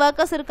 10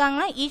 ஒர்க்கர்ஸ்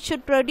இருக்காங்கன்னா each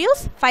should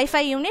produce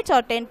 5 units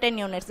R 10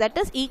 units. That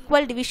is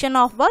equal division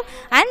of work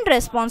and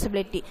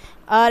responsibility.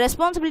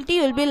 Responsibility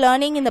you will be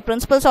learning in the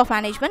principles of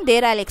management.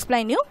 There I'll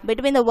explain you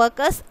between the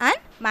workers and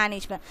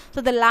management. So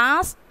the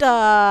last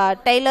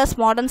Taylor's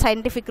modern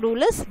scientific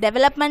rule is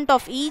development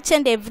of each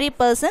and every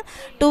person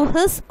to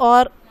his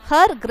or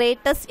her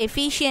greatest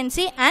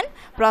efficiency and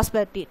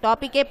prosperity.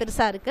 Topic e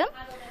perusa irukku.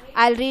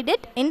 I'll read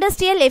it.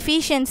 Industrial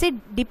efficiency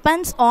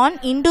depends on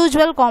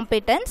individual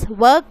competence.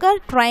 Worker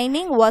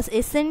training was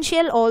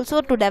essential also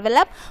to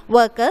develop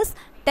workers.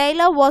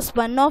 Taylor was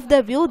one of the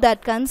view that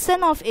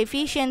concern of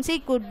efficiency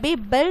could be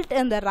built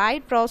in the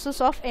right process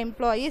of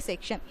employee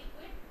section.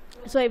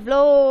 So இவ்வளோ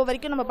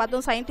வரைக்கும் நம்ம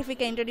பார்த்தோம்,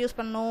 சயின்டிஃபிக்கை introduce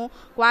பண்ணணும்,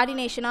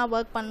 கோஆர்டினேஷனாக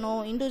work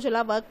பண்ணணும்,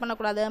 இண்டிவிஜுவலாக work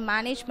பண்ணக்கூடாது,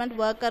 management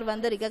worker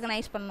வந்து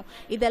recognise பண்ணணும்.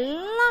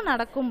 இதெல்லாம்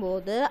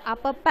நடக்கும்போது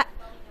அப்பப்போ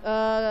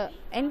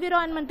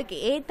என்விரான்மெண்ட்டுக்கு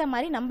ஏற்ற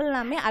மாதிரி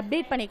நம்மளாமே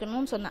அப்டேட்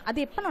பண்ணிக்கணும்னு சொன்னேன். அது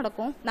எப்போ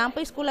நடக்கும்? நான்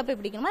போய் ஸ்கூலில் போய்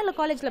படிக்கணுமா இல்லை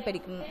காலேஜில்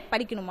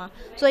படிக்கணுமா?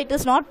 So it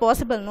is not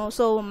possible. No.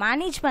 So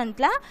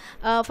மேனேஜ்மெண்ட்டில்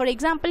for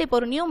example இப்போ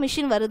ஒரு நியூ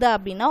மிஷின் வருது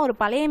அப்படின்னா, ஒரு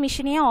பழைய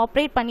மிஷினையே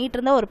ஆப்ரேட் பண்ணிட்டு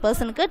இருந்த ஒரு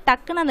பர்சனுக்கு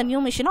டக்குன்னு அந்த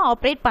நியூ மிஷினை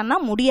ஆப்ரேட் பண்ண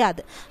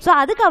முடியாது. ஸோ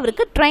அதுக்கு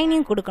அவருக்கு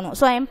ட்ரைனிங் கொடுக்கணும்.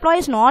 So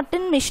employees not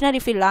in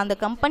machinery field, அந்த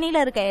கம்பெனியில்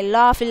இருக்க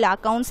எல்லா field,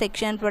 account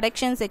section,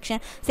 production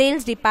section,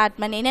 sales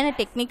department, என்னென்ன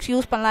டெக்னிக்ஸ்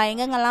யூஸ் பண்ணலாம்,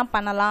 எங்கெங்கெல்லாம்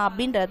பண்ணலாம்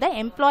அப்படின்றத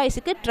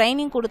எம்ப்ளாயிஸுக்கு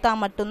ட்ரைனிங் கொடுத்தா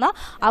மட்டும்தான்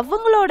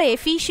அவங்களோட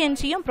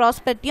எஃபிஷியன்சியும்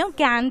ப்ராஸ்பெரிட்டியும்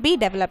can be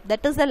develop.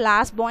 That is the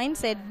last point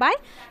set by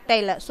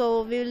Taylor. So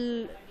we will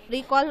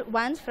recall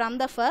once from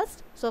the first.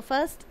 So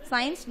first,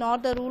 science not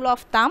the rule of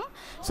thumb.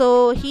 So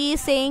he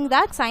is saying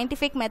that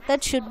scientific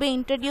methods should be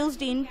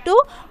introduced into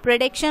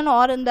production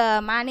or in the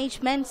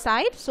management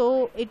side, so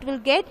it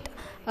will get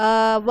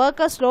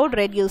workers load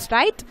reduced,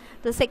 right?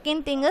 The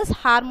second thing is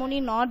harmony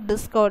not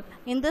discord.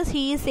 In this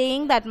he is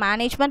saying that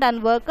management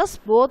and workers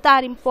both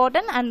are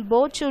important and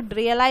both should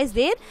realize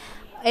their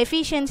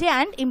efficiency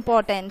and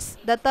importance.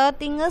 The third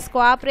thing is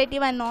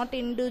cooperative and not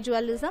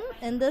individualism.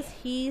 In this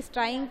he is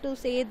trying to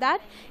say that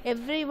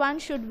everyone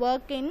should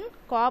work in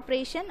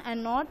cooperation and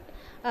not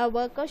a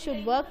worker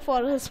should work for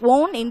his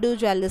own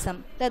individualism.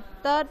 The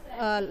third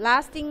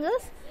last thing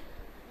is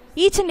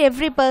each and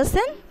every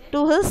person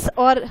to his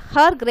or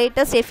her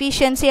greatest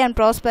efficiency and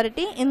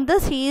prosperity. In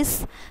this he is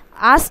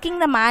asking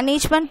the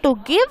management to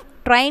give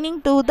training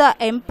to the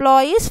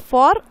employees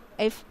for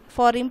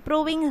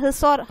improving his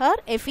or her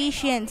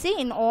efficiency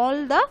in all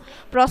the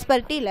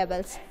prosperity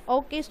levels.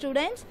 Okay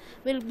students,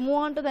 we'll move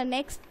on to the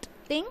next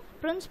thing,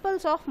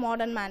 principles of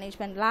modern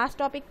management. Last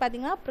topic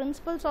pathina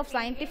principles of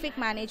scientific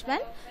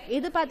management,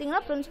 idu pathina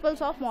principles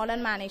of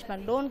modern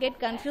management. Don't get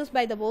confused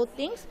by the both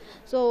things.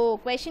 So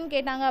question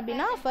ketanga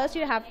appadina first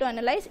you have to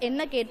analyze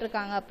enna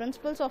ketirukanga,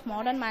 principles of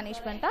modern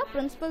management or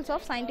principles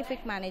of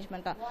scientific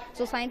management.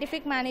 So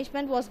scientific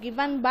management was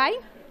given by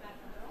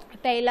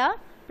Taylor.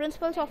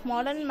 Principles of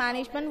modern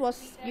management was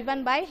given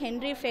by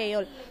Henry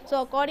Fayol. So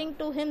according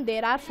to him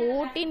there are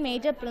 14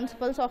 major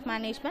principles of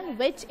management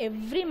which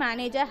every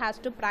manager has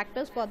to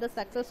practice for the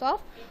success of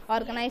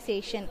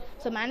organization.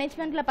 So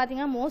management la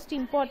pathinga most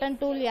important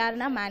tool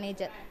yarna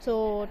manager. So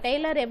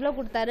Taylor evlo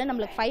kudutharu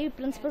namakku 5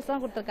 principles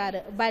la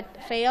kuduthirkaru, but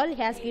Fayol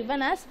has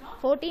given us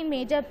 14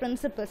 major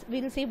principles. We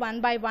will see one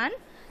by one.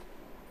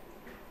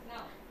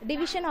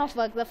 Division of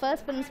work. The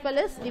first principle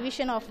is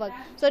division of work.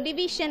 So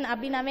division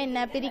அப்படினாவே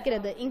என்ன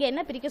பிரிக்கிறது. இங்க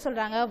என்ன பிரிக்க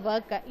சொல்றாங்க?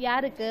 work.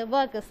 யாருக்கு?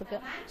 workersக்கு.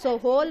 So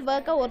whole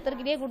work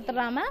ஒருத்தர்கிட்டயே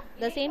கொடுத்துறாம,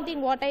 the same thing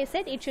what I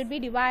said, it should be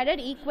divided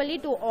equally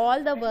to all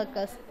the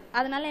workers.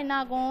 அதனால என்ன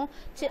ஆகும்?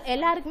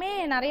 எல்லாருக்குமே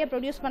நிறைய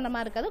ப்ரொடியூஸ் பண்ண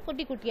மாதிரி இருக்காது,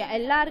 குட்டி குட்டியா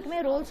எல்லாருக்குமே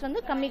ரோல்ஸ் வந்து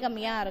கம்மி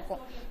கம்மியா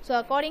இருக்கும். So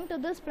according to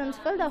this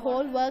principle the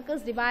whole work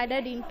is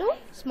divided into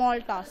small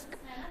tasks.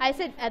 I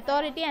said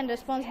authority and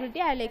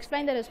responsibility. I will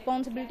explain the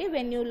responsibility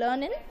when you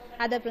learn in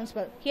other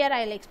principle. Here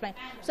I will explain.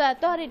 So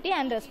authority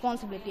and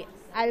responsibility.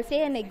 I will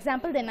say an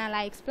example, then I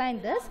will explain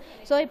this.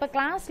 So இப்போ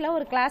கிளாஸ்ல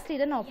ஒரு class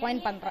leader நான்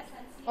appoint பண்றேன்,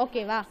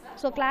 ஓகேவா?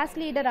 So class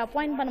leader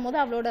appoint பண்ணும்போது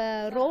அவளோட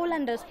role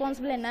and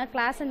responsible என்ன?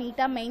 கிளாஸை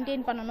நீட்டாக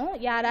மெயின்டைன் பண்ணணும்.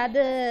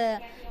 யாராவது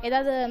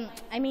ஏதாவது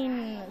ஐ மீன்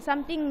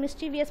சம்திங்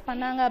மிஸ்டீவியஸ்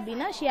பண்ணாங்க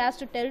அப்படின்னா she has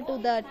to tell to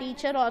the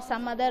teacher R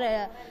some other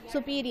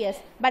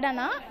superiors. But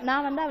ஆனால்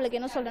நான் வந்து அவளுக்கு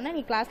என்ன சொல்கிறேன்னா,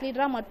 நீ கிளாஸ்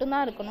லீடராக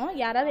மட்டும்தான் இருக்கணும்.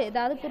 யாராவது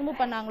ஏதாவது குறும்பு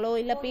பண்ணாங்களோ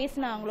இல்லை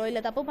பேசினாங்களோ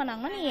இல்லை தப்பு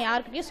பண்ணாங்களோ நீ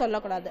யாருக்கிட்டையும்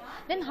சொல்லக்கூடாது.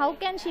 Then how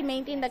can she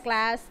maintain the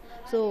class?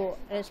 So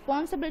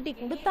responsibility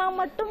கொடுத்தா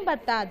மட்டும்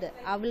பத்தாது,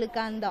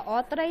 அவளுக்கு அந்த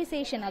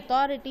ஆத்தரைசேஷன்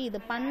அத்தாரிட்டி,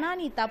 இது பண்ணால்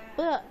நீ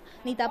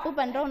தப்பு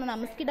பண்ற, உன்னை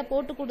நான் மிஸ்கிட்ட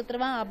போட்டு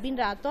கொடுத்துருவேன்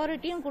அப்படின்ற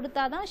அத்தாரிட்டியும்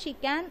கொடுத்தாதான்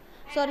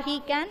he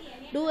can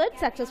do it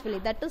successfully.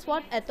 That is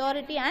what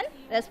authority and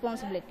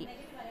responsibility.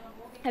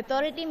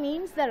 Authority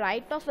means the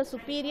right of a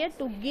superior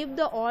to give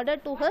the order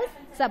to his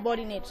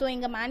subordinate. So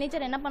இங்க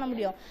மேனேஜர் என்ன பண்ண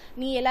முடியும்,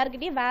 நீ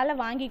எல்லார்கிட்டயும் வேலை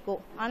வாங்கிக்கோ,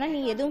 ஆனா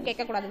நீ எதுவும்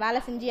கேட்கக்கூடாது,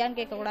 வேலை செஞ்சியான்னு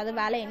கேட்கக்கூடாது,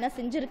 வேலை என்ன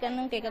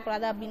செஞ்சிருக்கன்னு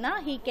கேட்கக்கூடாது அப்படின்னா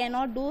he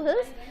cannot do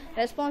his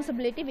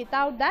responsibility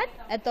without that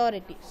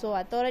authority. So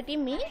authority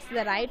means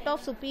the right of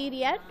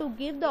superior to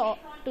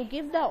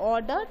give the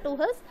order to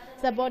his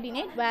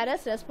subordinate,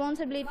 whereas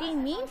responsibility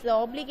means the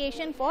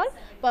obligation for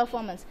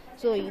performance.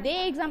 So இதே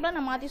எக்ஸாம்பிள்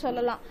நான் மாற்றி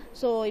சொல்லலாம்.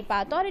 So இப்போ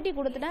authority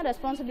கொடுத்துட்டேன்,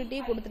 responsibility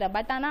கொடுத்துட்டேன்,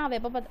 but ஆனால்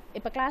அவள்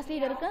இப்போ கிளாஸ்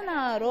லீடருக்கு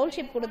நான் ரோல்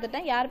ஷிப்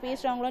கொடுத்துட்டேன், யார்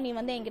பேசுகிறாங்களோ நீ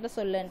வந்து என்கிட்ட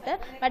சொல்லுன்ட்டு,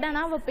 பட்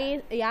ஆனால்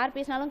அவள் யார்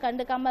பேசினாலும்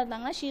கண்டுக்காமல்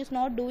இருந்தாங்கன்னா she is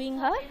not doing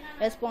her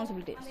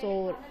responsibility. So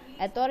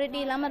authority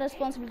இல்லாமல்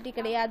ரெஸ்பான்சிபிலிட்டி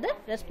கிடையாது,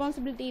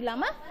 ரெஸ்பான்சிபிலிட்டி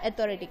இல்லாமல்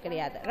authority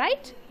கிடையாது,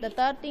 right? The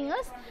third thing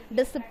is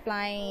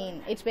discipline.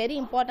 It's very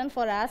important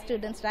for our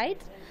students,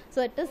 right? So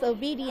it is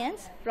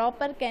obedience,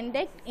 proper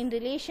conduct in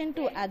relation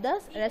to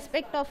others,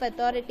 respect of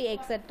authority,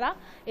 etc.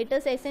 It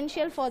is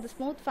essential for the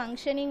smooth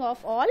functioning of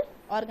all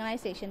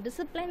organization.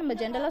 Discipline நம்ம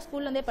ஜென்ரலாக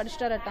ஸ்கூல்லேருந்தே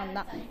படிச்சுட்டு வர time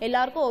தான்.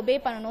 எல்லாருக்கும் obey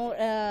பண்ணணும்,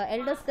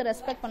 எல்டர்ஸ்க்கு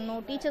respect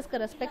பண்ணணும்,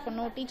 டீச்சர்ஸ்க்கு respect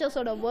பண்ணணும்,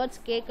 டீச்சர்ஸோட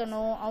words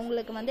கேட்கணும்,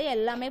 அவங்களுக்கு வந்து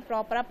எல்லாமே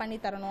ப்ராப்பராக பண்ணி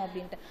தரணும்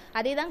அப்படின்ட்டு.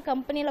 அதே தான்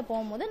கம்பெனியில்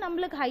போகும்போது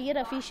நம்மளுக்கு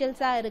ஹையர்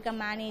அஃபீஷியல்ஸாக இருக்க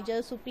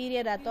மேனேஜர்,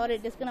 சுப்பீரியர்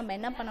அத்தாரிட்டிஸ்க்கு நம்ம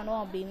என்ன பண்ணணும்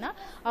அப்படின்னா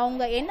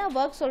அவங்க என்ன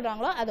ஒர்க்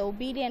சொல்கிறாங்களோ அதை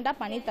ஒபீடியண்ட்டாக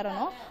பண்ணி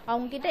தரணும்,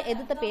 அவங்ககிட்ட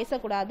எதிர்த்து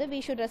பேசக்கூடாது.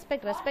 வி ஷுட்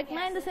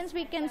ரெஸ்பெக்ட்னா இந்த sense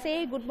we can say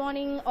good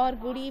morning are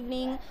good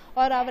evening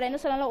R அவர் என்ன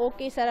சொன்னாலும்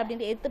ஓகே சார்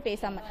அப்படின்ட்டு எடுத்து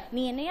பேசாமல்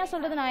நீ என்னையா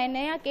சொல்கிறது நான்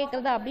என்னையா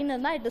கேட்குறது அப்படின்னு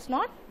இருந்தால் it is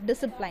not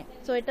discipline.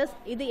 So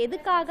இது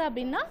எதுக்காக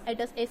அப்படின்னா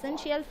it is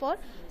essential for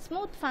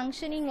smooth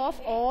functioning of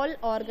all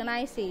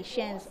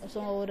organisations. So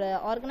ஒரு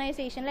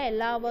ஆர்கனைசேஷனில்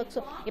எல்லா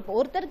ஒர்க்ஸும் இப்போ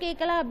ஒருத்தர்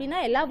கேட்கல அப்படின்னா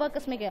எல்லா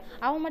ஒர்க்கர்ஸுமே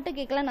அவன் மட்டும்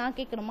கேட்கல நான்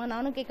கேட்கணுமா,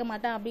 நானும் கேட்க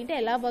மாட்டேன் அப்படின்ட்டு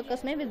எல்லா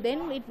ஒர்க்கர்ஸுமே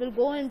then it will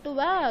go in to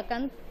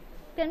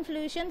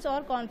confusions or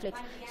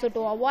conflicts. So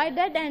to avoid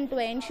that and to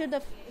ensure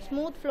the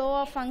smooth flow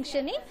of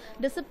functioning,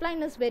 discipline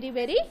is very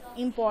very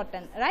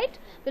important, right?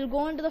 We'll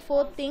go into the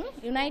fourth thing,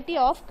 unity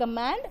of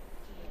command.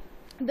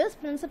 This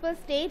principle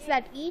states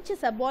that each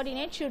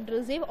subordinate should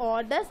receive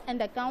orders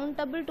and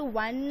accountable to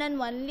one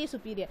and only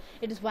superior.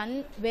 It is one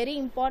very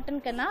important,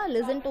 kana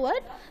listen to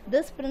it.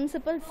 This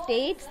principle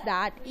states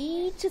that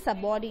each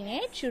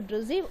subordinate should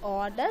receive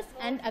orders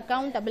and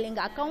accountable.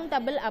 Inga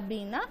accountable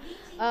அப்படின்னா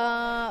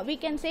we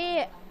can say,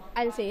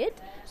 I'll say it.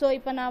 So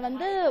இப்போ நான்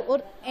வந்து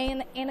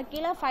எனக்கு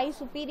கீழே 5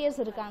 superiors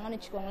இருக்காங்கன்னு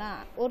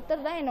வச்சுக்கோங்களேன்,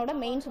 ஒருத்தர் தான் என்னோட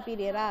மெயின்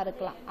சுப்பீரியராக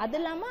இருக்கலாம், அது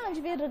இல்லாமல் 5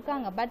 பேர்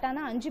இருக்காங்க, பட்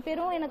ஆனால் 5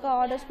 பேரும் எனக்கு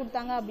ஆர்டர்ஸ்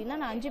கொடுத்தாங்க அப்படின்னா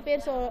நான் 5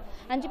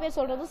 பேர்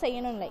சொல்கிறதும்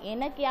செய்யணும் இல்லை,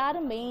 எனக்கு யார்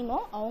மெயினோ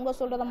அவங்க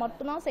சொல்கிறத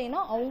மட்டும்தான்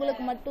செய்யணும்,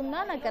 அவங்களுக்கு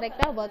மட்டும்தான் நான்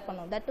கரெக்டாக ஒர்க்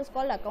பண்ணணும். That is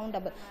called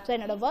accountable. So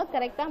என்னோட ஒர்க்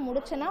கரெக்டாக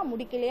முடிச்சேன்னா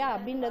முடிக்கலையா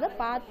அப்படின்றத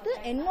பார்த்து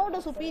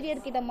என்னோட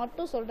சுப்பீரியர் கிட்ட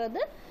மட்டும்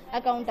சொல்கிறது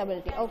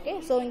அக்கௌண்டபிலிட்டி. ஓகே,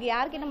 ஸோ இங்கே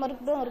யார்கிட்ட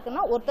மட்டும்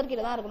இருக்குன்னா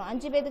ஒருத்தர்கிட்ட தான் இருக்கணும்.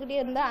 5 பேர்கிட்டே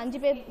இருந்தால்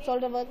 5 பேர்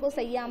சொல்கிற ஒர்க்கும்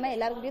செய்யாமல்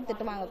எல்லாருக்கிட்டையும்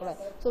திட்டு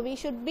வாங்கக்கூடாது. So we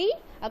should be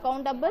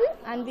accountable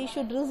and we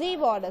should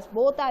receive orders.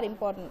 Both are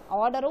important.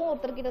 ஆர்டரும்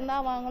ஒருத்தர்கிட்ட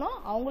தான் வாங்கணும்,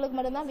 அவங்களுக்கு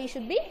மட்டும்தான் we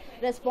should be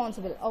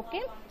responsible.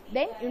 Okay,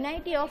 then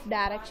unity of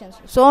directions.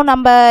 So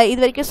நம்ம இது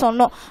வரைக்கும்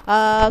சொன்னோம்,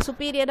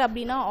 சுப்பீரியர்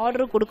அப்படின்னா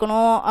ஆர்டர்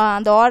கொடுக்கணும்,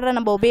 அந்த ஆர்டரை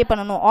நம்ம ஒபே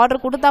பண்ணணும்.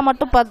 ஆர்டர் கொடுத்தா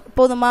மட்டும்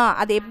போதுமா,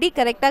 அதை எப்படி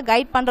கரெக்டாக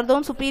கைட்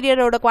பண்ணுறதும்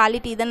சுப்பீரியரோட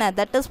குவாலிட்டி தானே.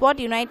 That is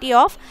what unity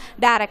of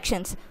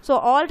directions. So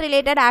all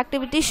related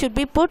activities should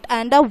be put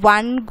under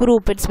one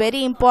group. It's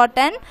very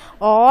important.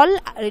 All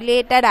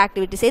related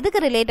activities.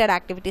 எதுக்கு ரிலேட்டட்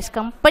ஆக்டிவிட்டிஸ்?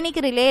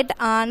 கம்பெனிக்கு ரிலேட்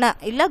ஆன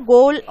இல்லை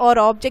கோல்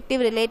ஆர்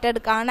ஆப்ஜெக்டிவ்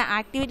ரிலேட்டடுக்கான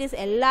ஆக்டிவிட்டிஸ்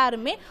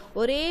எல்லாருமே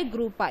ஒரே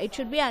குரூப்பாக it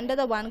should be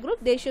under the one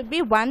group. They should be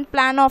one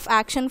plan of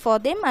action for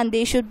them and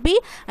they should be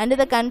under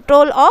the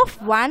control of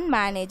one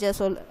manager.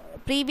 So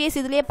previous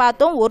இதுலேயே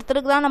பார்த்தோம்,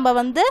 ஒருத்தருக்கு தான் நம்ம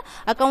வந்து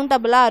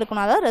அக்கௌண்டபிளாக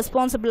இருக்கணும், அதாவது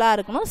ரெஸ்பான்சிபிளாக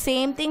இருக்கணும்.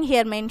 Same thing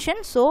here mention.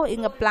 So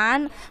இங்கே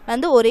பிளான்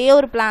வந்து ஒரே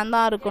ஒரு பிளான்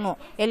தான் இருக்கணும்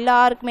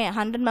எல்லாருக்குமே.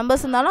 100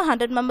 மெம்பர்ஸ் இருந்தாலும்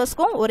 100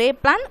 மெம்பர்ஸ்க்கும் ஒரே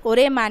பிளான்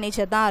ஒரே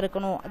மேனேஜர் தான்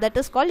இருக்கணும். That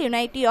is called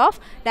unity of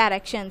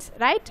directions,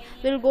 right?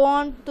 Will go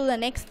on to the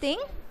next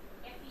thing,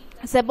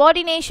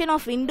 subordination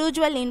of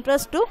individual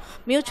interest to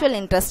mutual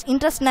interest.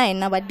 Interest na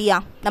enna vaddiya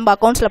நம்ம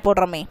அக்கவுண்ட்ஸில்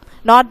போடுறோமே,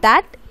 not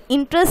that.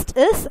 Interest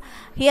is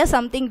here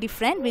something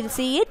different. We'll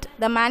see it.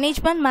 The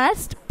management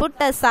must put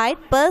aside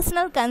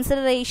personal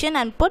consideration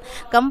and put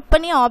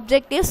company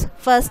objectives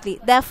firstly.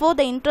 Therefore,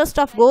 the interest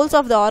of goals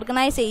of the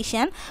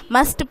organization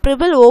must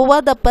prevail over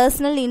the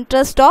personal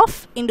interest of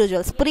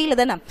individuals.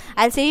 புரியலதானே?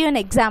 I'll say you an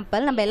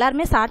example. நம்ம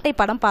எல்லாருமே சாட்டை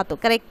படம்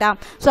பார்த்தோம், கரெக்டா?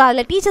 So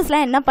அதில்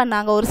டீச்சர்ஸ்லாம் என்ன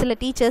பண்ணாங்க, ஒரு சில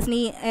டீச்சர்ஸ்,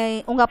 நீ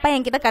உங்கள் அப்பா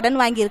என்கிட்ட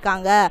கடன்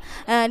வாங்கியிருக்காங்க,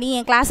 நீ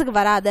என் கிளாஸுக்கு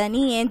வராத,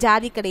 நீ என்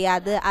ஜாதி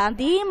கிடையாது.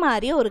 அதே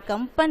மாதிரி ஒரு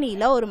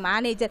கம்பெனியில் ஒரு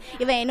மேனேஜர்,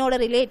 இவன் என்னோட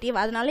ரிலேட்டிவ்,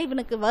 அதனால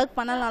இவனுக்கு ஒர்க்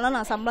பண்ணலனாலும்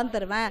நான் சம்பளம்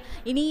தருவேன்,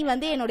 இனி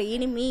வந்து என்னோட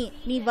எனிமி,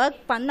 நீ ஒர்க்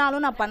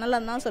பண்ணாலும் நான்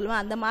பண்ணலன்னு தான்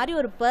சொல்லுவேன். அந்த மாதிரி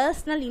ஒரு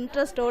பர்சனல்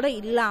இன்ட்ரெஸ்டோடு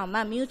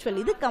இல்லாமல் மியூச்சுவல்,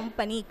 இது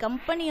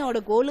கம்பெனியோட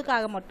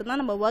கோலுக்காக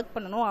மட்டும்தான் நம்ம ஒர்க்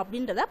பண்ணணும்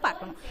அப்படின்றத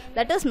பார்க்கணும்.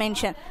 That is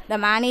mention the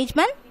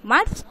management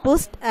must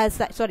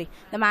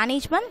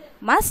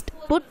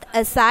put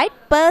aside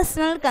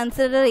personal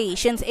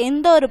considerations.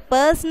 எந்த ஒரு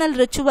பர்சனல்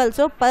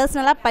ரிச்சுவல்ஸோ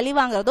பர்சனலாக பழி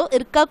வாங்குறதோ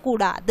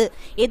இருக்கக்கூடாது.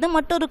 எது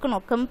மட்டும்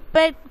இருக்கணும்?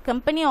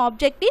 Company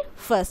objective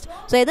first.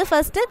 ஸோ எது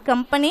first?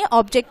 Company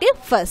objective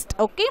first.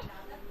 Okay.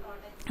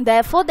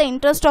 Therefore, the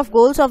interest of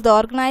goals of the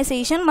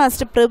organization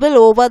must prevail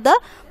over the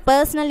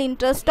personal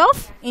interest of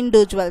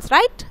individuals,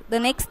 right?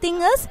 The next thing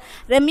is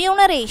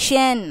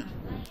remuneration.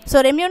 So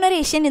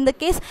remuneration in the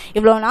case,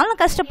 இவ்வளோ நாள்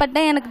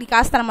கஷ்டப்பட்டேன், எனக்கு நீ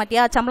காசு தர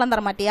மாட்டியா, சம்பளம்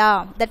தர மாட்டியா,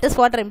 that is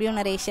what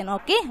remuneration.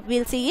 Okay,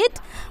 we'll see it.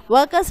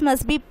 Workers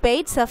must be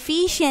paid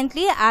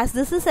sufficiently as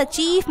this is a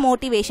chief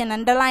motivation.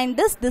 Underline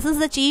this is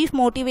the chief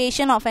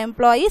motivation of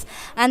employees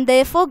and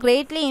therefore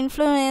greatly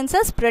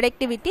influences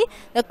productivity.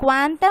 The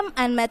quantum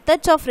and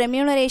methods of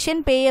remuneration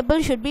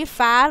payable should be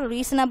fair,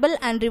 reasonable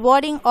and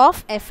rewarding of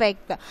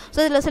effect. So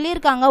இதில்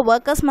சொல்லியிருக்காங்க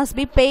workers must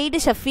be paid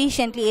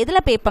sufficiently.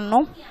 எதில் பே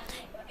பண்ணணும்?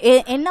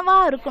 என்னவா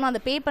இருக்கணும்? அந்த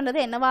பே பண்ணுறது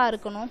என்னவா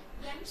இருக்கணும்?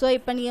 ஸோ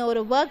இப்போ நீ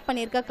ஒரு ஒர்க்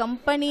பண்ணியிருக்க,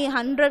 company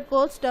 100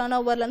 crores turn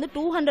ஓவர்லேருந்து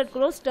 200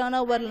 crores turn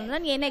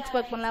ஓவர்லேருந்து நீ என்ன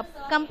எக்ஸ்பெக்ட் பண்ணலாம்?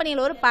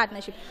 கம்பெனியில் ஒரு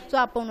பார்ட்னர்ஷிப். ஸோ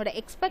அப்போ உன்னோட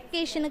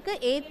எக்ஸ்பெக்டேஷனுக்கு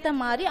ஏற்ற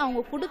மாதிரி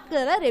அவங்க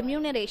கொடுக்குற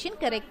ரெம்யூனரேஷன்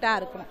கரெக்டாக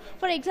இருக்கணும்.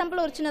 ஃபார்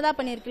எக்ஸாம்பிள் ஒரு சின்னதாக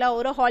பண்ணியிருக்கலாம்,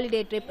 ஒரு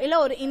ஹாலிடே ட்ரிப், இல்லை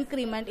ஒரு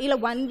இன்க்ரிமெண்ட், இல்லை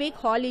 1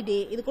 week ஹாலிடே,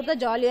 இது கொடுத்தா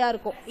ஜாலியாக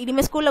இருக்கும்.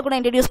 இனிமேல் ஸ்கூலில் கூட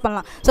இன்ட்ரடியூஸ்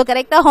பண்ணலாம். ஸோ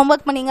கரெக்டாக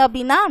ஹோம்ஒர்க் பண்ணிங்க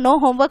அப்படின்னா no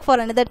homework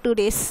for another 2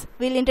 days,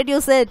 will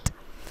introduce it.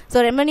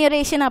 So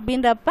remuneration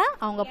அப்படின்றப்ப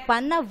அவங்க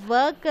பண்ண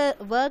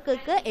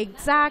ஒர்க்குக்கு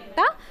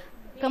எக்ஸாக்டாக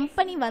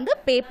கம்பெனி வந்து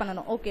பே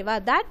பண்ணணும். ஓகேவா?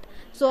 தட்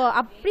ஸோ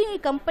அப்படி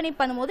கம்பெனி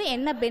பண்ணும்போது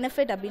என்ன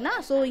பெனிஃபிட் அப்படின்னா,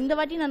 ஸோ இந்த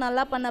வாட்டி நான்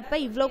நல்லா பண்ணப்போ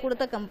இவ்வளோ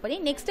கொடுத்த கம்பெனி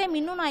நெக்ஸ்ட் டைம்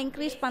இன்னும் நான்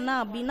இன்க்ரீஸ்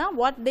பண்ணேன் அப்படின்னா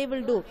what they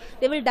will do?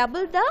 They will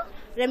double the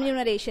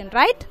remuneration,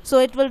 right?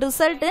 So it will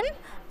result in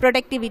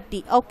productivity.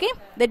 Okay,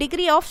 the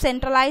degree of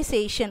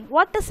centralization.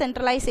 What is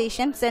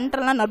centralization?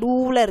 Central na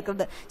naduvula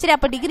irukkudu. Seri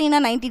appo degree na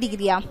 90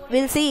 degree ah,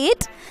 we'll see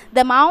it.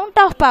 The amount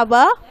of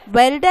power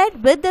welded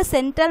with the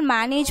central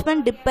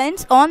management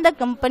depends on the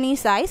company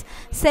size.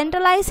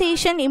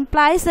 Centralization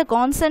implies the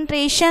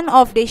concentration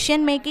of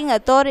decision making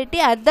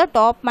authority at the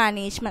top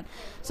management.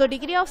 So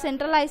degree of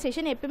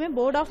centralisation எப்பவுமே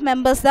board of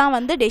members தான்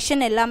வந்து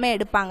decision எல்லாமே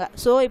எடுப்பாங்க.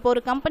 So இப்போ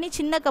ஒரு company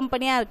சின்ன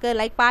கம்பெனியாக இருக்குது,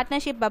 லைக்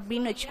பார்ட்னர்ஷிப்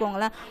அப்படின்னு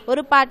வச்சுக்கோங்களேன்,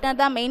 ஒரு பார்ட்னர்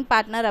தான் மெயின்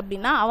பார்ட்னர்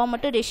அப்படின்னா அவன்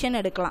மட்டும் டெசிஷன்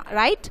எடுக்கலாம்,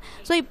 ரைட்?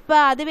 ஸோ இப்போ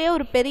அதுவே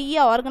ஒரு பெரிய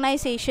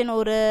ஆர்கனைசேஷன்,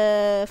 ஒரு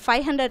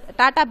 500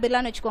 டாடா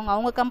பிர்லான்னு வச்சுக்கோங்க,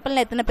 அவங்க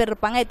கம்பெனியில் எத்தனை பேர்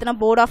இருப்பாங்க, எத்தனை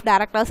போர்ட் ஆஃப்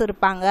டைரக்டர்ஸ்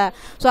இருப்பாங்க.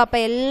 ஸோ அப்போ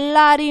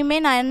எல்லாரையுமே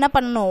நான் என்ன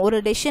பண்ணணும்? ஒரு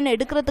டெசிஷன்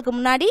எடுக்கிறதுக்கு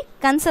முன்னாடி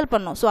கன்சல்ட்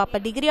பண்ணணும். ஸோ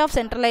அப்போ டிகிரி ஆஃப்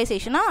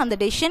சென்ட்ரலைசேஷனாக அந்த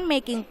டெசிஷன்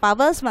மேக்கிங்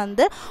பவர்ஸ்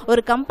வந்து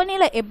ஒரு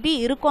கம்பெனியில் எப்படி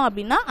இருக்கும்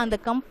அப்படின்னா அந்த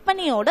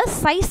கம்பெனியோட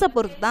சைஸை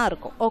பொறுத்து தான்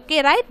இருக்கும். Okay,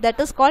 right?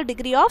 That is called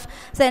degree of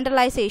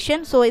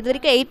centralisation. So இது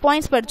வரைக்கும் 8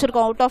 points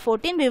படிச்சிருக்கோம் out of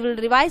 14. We will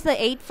revise the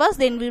 8 first,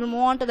 then we will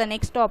move on to the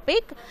next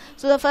topic.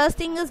 So the first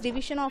thing is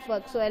division of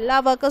work. So எல்லா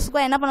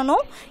ஒர்க்கர்ஸ்க்கும் என்ன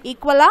பண்ணணும்?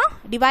 ஈக்குவலாக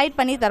divide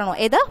பண்ணி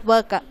தரணும் எதை?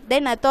 ஒர்க்கை.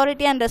 தென்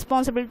அத்தாரிட்டி அண்ட்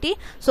ரெஸ்பான்சிபிலிட்டி.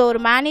 ஸோ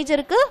ஒரு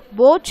மேனேஜருக்கு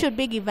both should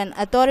be given.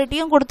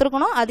 அத்தாரிட்டியும்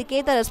கொடுத்துருக்கணும்,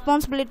 அதுக்கேற்ற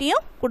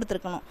ரெஸ்பான்சிபிலிட்டியும்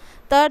கொடுத்துருக்கணும்.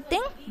 Third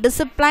thing,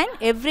 discipline.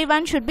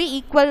 Everyone should be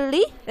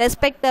equally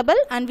respectable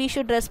and we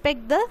should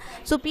respect the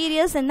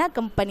superiors in the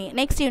company.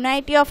 Next,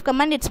 unity of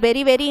command. It's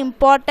very very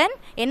important.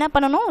 என்ன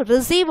பண்ணணும்?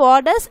 receive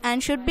orders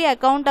and should be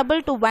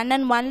accountable to one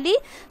and only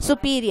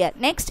superior.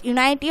 Next,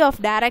 unity of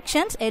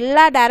directions.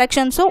 எல்லா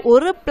directionsம்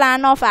ஒரு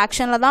plan of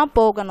actionல தான்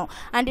போகணும்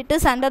and it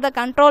is under the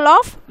control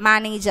of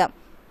manager.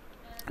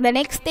 The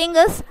next thing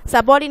is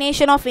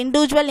subordination of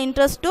individual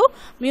interest to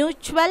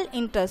mutual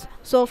interest.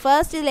 So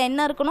first இதில்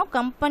என்ன இருக்கணும்?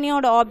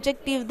 கம்பெனியோட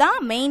objective தான்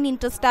main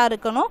இன்ட்ரெஸ்டாக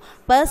இருக்கணும்.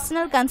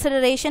 பர்சனல்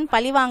கன்சிடரேஷன்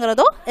பழி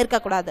வாங்குறதோ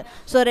இருக்கக்கூடாது.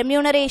 ஸோ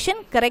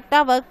ரெம்யூனரேஷன்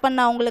கரெக்டாக ஒர்க்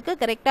பண்ணவங்களுக்கு,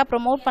 கரெக்டாக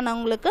ப்ரொமோட்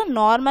பண்ணவங்களுக்கு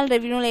நார்மல்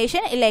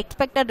ரெம்யூனரேஷன் இல்லை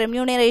எக்ஸ்பெக்டட்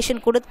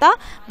ரெம்யூனரேஷன் கொடுத்தா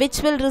which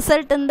will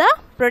result in the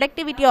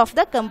productivity of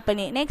the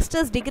company. Next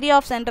is degree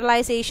of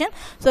centralization.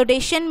 So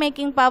decision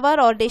making power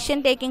or decision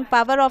taking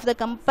power of the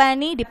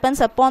company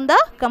depends upon the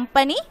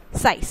company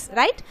size,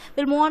 right?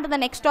 We'll move on to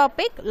the next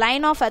topic,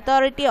 line of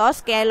authority or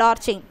scalar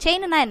chain.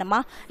 Chain na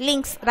enama?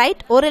 Links, right?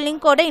 ஒரு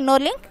link ஓட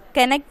இன்னொரு link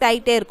connect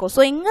ஆகிட்டே இருக்கும்.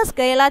 So இங்கே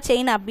scalar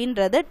chain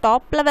அப்படின்றது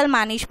top level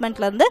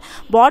மேனேஜ்மெண்ட்லேருந்து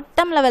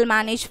bottom level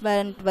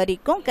management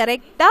வரைக்கும்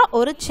கரெக்டாக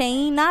ஒரு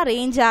செயினாக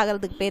ரேஞ்ச்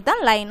ஆகிறதுக்கு பேர்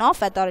தான் line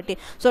of authority.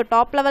 So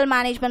top level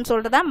management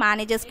சொல்கிறதா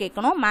மேனேஜர்ஸ்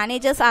கேட்கணும்.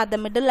 மேனேஜர்ஸ் ஆர் த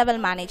middle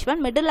level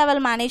management. Middle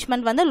level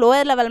management வந்து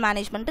லோயர் லெவல்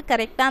மேனேஜ்மெண்ட்டு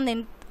கரெக்டாக அந்த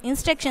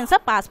instructions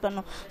are pass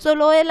பண்ணணும். So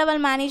lower level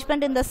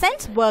management in the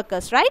sense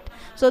workers, right?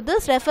 So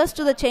this refers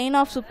to the chain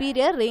of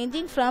superior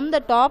ranging from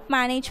the top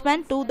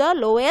management to the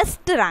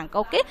lowest rank.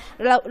 Okay,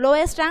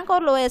 lowest rank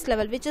or lowest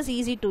level, which is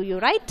easy to you,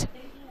 right?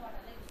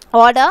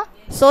 Order.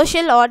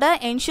 Social order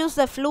ensures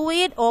the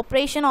fluid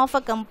operation of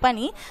a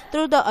company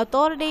through the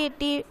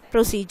authoritative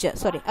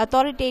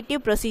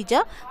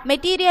procedure.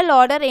 Material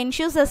order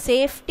ensures the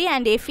safety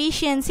and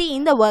efficiency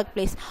in the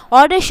workplace.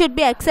 Order should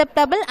be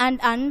acceptable and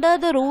under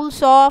the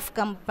rules of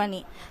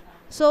company.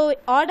 So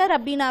order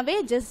அப்படினாவே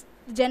just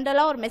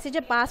ஜென்ரலாக ஒரு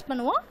மெசேஜை pass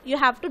பண்ணுவோம், you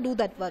have to do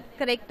that work,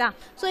 கரெக்டாக?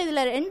 So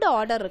இதில் 2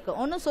 order இருக்குது,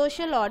 ஒன்று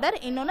social order,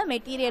 இன்னொன்று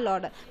material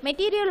order.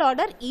 Material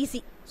order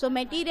easy. So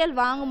material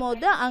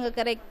வாங்கும்போது அங்கே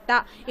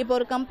கரெக்டாக இப்போ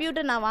ஒரு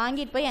கம்ப்யூட்டர் நான்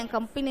வாங்கிட்டு போய் என்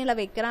கம்பெனியில்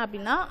வைக்கிறேன்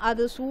அப்படின்னா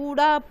அது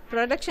சூடாக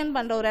ப்ரொடக்ஷன்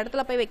பண்ணுற ஒரு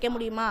இடத்துல போய் வைக்க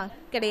முடியுமா?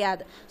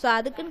 கிடையாது. ஸோ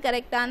அதுக்குன்னு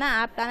கரெக்டான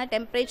ஆப்டான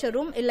டெம்பரேச்சர்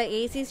ரூம் இல்லை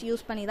ஏசிஸ்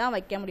யூஸ் பண்ணி தான்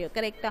வைக்க முடியும்,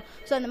 கரெக்டாக?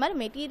 ஸோ அந்த மாதிரி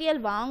மெட்டீரியல்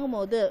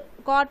வாங்கும்போது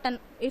cotton,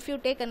 if you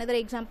take another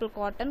example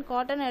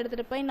cotton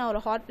எடுத்துகிட்டு போய் நான் ஒரு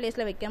ஹாட்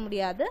பிளேஸில் வைக்க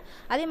முடியாது.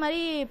 அதே மாதிரி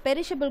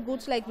பெரிஷபிள்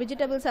குட்ஸ் லைக்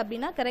வெஜிடபிள்ஸ்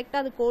அப்படின்னா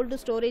கரெக்டாக அது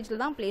கோல்டு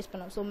ஸ்டோரேஜில் தான் பிளேஸ்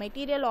பண்ணும். ஸோ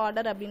மெட்டீரியல்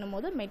ஆர்டர் அப்படின்னும்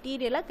போது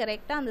மெட்டீரியலை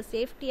கரெக்டாக அந்த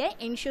சேஃப்டியை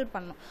என்ஷூர்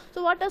பண்ணணும். So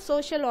what is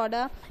social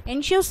order?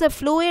 Ensures the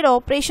fluid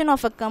operation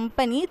of a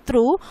company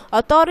through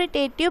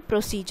authoritative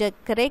procedure.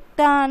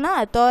 கரெக்டான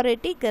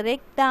authority,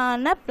 கரெக்டான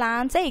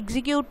பிளான்ஸை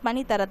எக்ஸிக்யூட்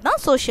பண்ணி தரது தான்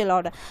சோஷியல்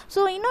ஆர்டர்.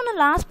 ஸோ இன்னொன்று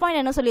லாஸ்ட் பாயிண்ட்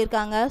என்ன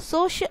சொல்லியிருக்காங்க,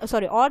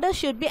 order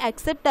should be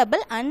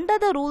acceptable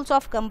under the rules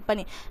of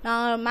company.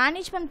 நான்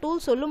management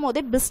tool சொல்லும்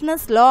போதே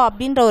பிஸ்னஸ் லா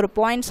அப்படின்ற ஒரு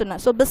பாயிண்ட்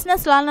சொன்னேன். ஸோ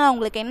பிஸ்னஸ் லான்னு நான்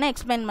உங்களுக்கு என்ன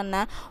எக்ஸ்பிளைன்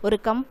பண்ணேன், ஒரு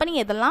கம்பெனி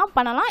எதெல்லாம்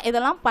பண்ணலாம்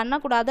எதெல்லாம்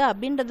பண்ணக்கூடாது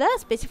அப்படின்றத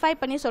ஸ்பெசிஃபை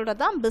பண்ணி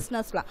சொல்கிறது தான்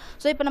பிஸ்னஸ் லா.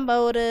 ஸோ இப்போ நம்ம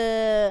ஒரு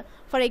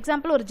ஃபார்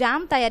எக்ஸாம்பிள் ஒரு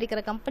ஜாம் தயாரிக்கிற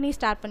கம்பெனி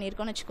ஸ்டார்ட்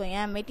பண்ணியிருக்கோன்னு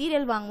வச்சுக்கோங்க.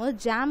 மெட்டீரியல் வாங்கும்போது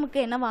ஜாமுக்கு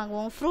என்ன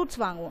வாங்குவோம், ஃப்ரூட்ஸ்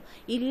வாங்குவோம்.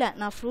 இல்லை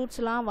நான்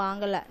ஃப்ரூட்ஸ்லாம்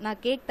வாங்கலை,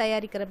 நான் கேக்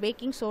தயாரிக்கிற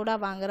பேக்கிங் சோடா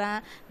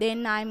வாங்குகிறேன்,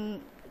 தென் ஐம்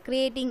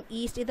கிரியேட்டிங்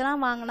ஈஸ்ட்,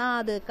 இதெல்லாம் வாங்கினா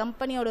அது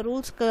கம்பெனியோட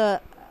ரூல்ஸ்க்கு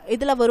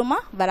இதில் வருமா?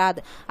 வராது.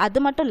 அது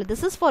மட்டும் இல்லை,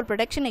 this is for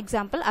production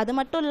example. அது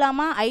மட்டும்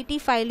இல்லாமல் ஐடி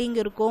ஃபைலிங்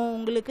இருக்கும்,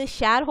 உங்களுக்கு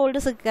ஷேர்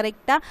ஹோல்டர்ஸுக்கு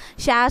கரெக்டாக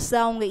ஷேர்ஸ்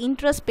அவங்க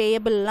இன்ட்ரெஸ்ட்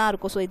பேயபிள்லாம்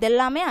இருக்கும். ஸோ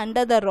இதெல்லாமே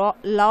அண்டர் த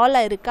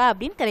லாவில் இருக்கா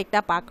அப்படின்னு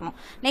கரெக்டாக பார்க்கணும்.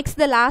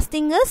 Next the last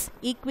thing is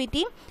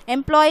equity.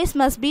 Employees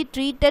must be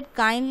treated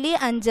kindly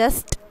and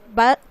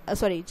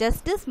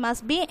justice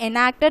must be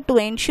enacted to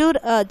ensure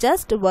a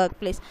just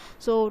workplace.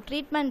 So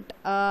treatment,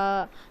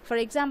 for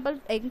example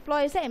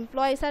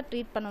employees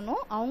treat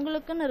பண்ணனும்,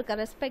 அவங்களுக்குன்னு இருக்க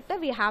respect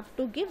we have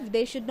to give.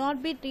 They should not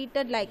be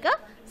treated like a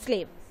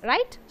slave,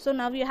 right? So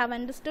now you have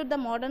understood the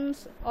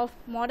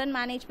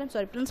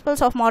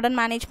principles of modern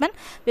management.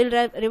 We'll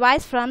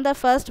revise from the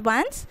first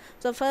ones.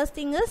 So first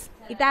thing is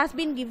it has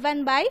been given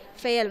by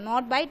Fayol,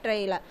 not by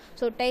Taylor.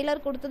 So Taylor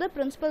கொடுத்தது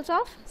principles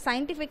of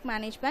scientific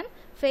management,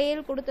 Fayol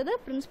கொடுத்தது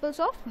principles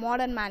of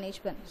modern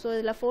management. So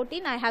இதுல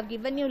 14, I have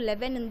given you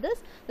 11 in this.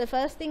 The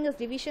first thing is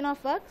division of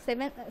work,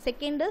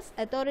 second is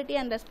authority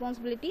and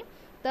responsibility,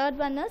 third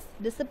one is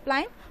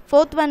discipline,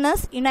 fourth one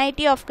is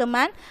unity of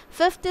command,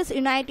 fifth is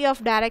unity of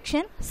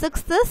direction,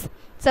 sixth is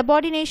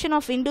subordination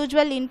of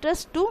individual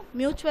interest to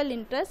mutual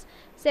interest,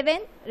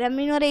 7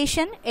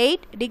 remuneration,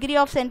 8 degree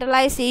of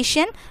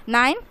centralization,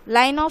 9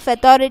 line of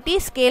authority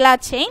scalar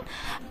chain,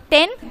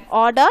 10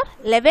 order,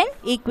 11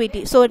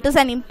 equity. So it is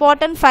an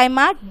important 5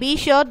 mark. Be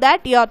sure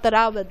that you are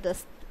thorough with this.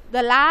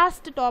 The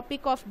last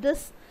topic of this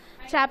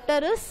chapter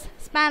is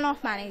span of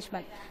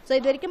management. So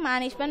இது வரைக்கும்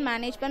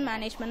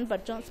management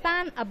படிச்சோம்.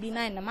 span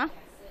அப்படின்னா என்னமா?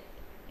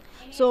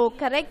 So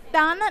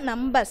கரெக்டான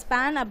number,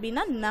 span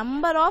அப்படின்னா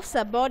number of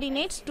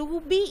subordinates to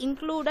be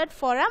included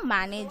for a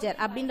manager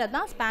அப்படின்றது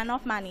தான் span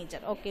of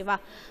manager, ஓகேவா?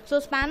 So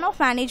span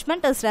of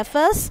management is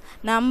refers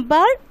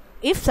number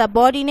if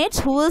subordinates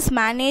who is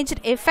managed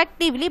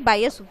effectively by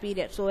a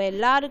superior. So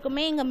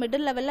எல்லாருக்குமே இங்கே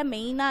middle லெவலில்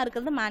மெயினாக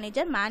இருக்கிறது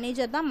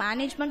manager தான்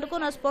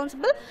மேனேஜ்மெண்ட்டுக்கும்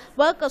responsible,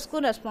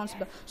 ஒர்க்கர்ஸ்க்கும்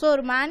responsible. So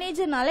ஒரு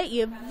மேனேஜர்னால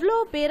எவ்வளோ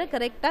பேரை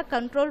கரெக்டாக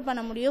கண்ட்ரோல்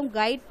பண்ண முடியும்,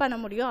 கைட் பண்ண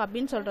முடியும்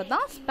அப்படின்னு சொல்கிறது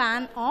தான்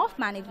span of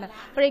management.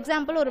 For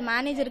example ஒரு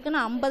மேனேஜருக்கு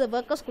நான் 50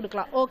 ஒர்க்கர்ஸ்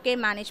கொடுக்கலாம், ஓகே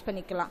மேனேஜ்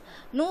பண்ணிக்கலாம்.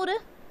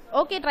 100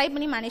 ஓகே ட்ரை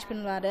பண்ணி மேனேஜ்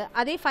பண்ணுவார்.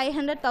 அதே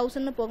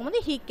 500,000 போகும்போது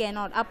ஹீ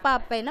கேனாட்.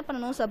 அப்போ என்ன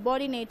பண்ணணும்,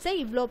 சப்பார்டினேட்ஸை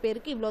இவ்வளோ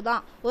பேருக்கு இவ்வளோ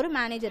தான், ஒரு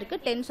மேனேஜருக்கு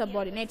 10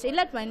 சப்பார்டினேட்ஸ்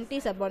இல்லை 20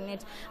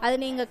 சப்பார்டினேட்ஸ். அது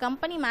நீங்கள்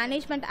கம்பெனி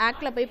மேனேஜ்மெண்ட்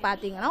ஆக்டில் போய்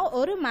பார்த்தீங்கன்னா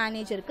ஒரு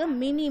மேனேஜருக்கு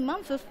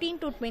மினிமம் 15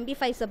 to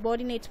 25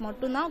 சப்பார்டினேட்ஸ்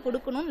மட்டும்தான்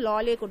கொடுக்கணும்னு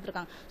லாலே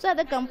கொடுத்துருக்காங்க. ஸோ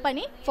அதை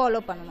கம்பெனி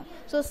ஃபாலோ பண்ணணும்.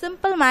 So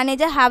simple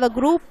manager have a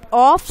group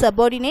of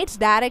subordinates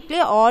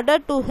directly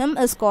order to him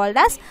is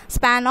called as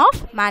span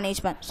of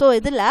management. So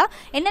இதில்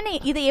என்னென்ன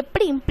இதை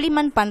எப்படி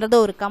இம்ப்ளிமெண்ட்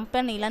பண்ணுறது ஒரு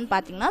கம்பெனியில்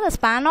பார்த்தீங்கன்னா, the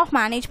span of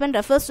management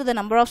refers to the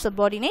number of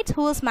subordinates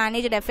who is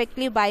managed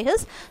effectively by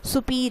his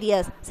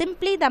superiors.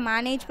 Simply the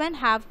management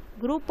have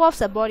group of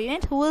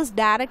subordinates who is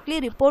directly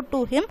report to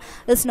him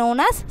is known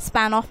as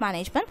span of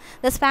management.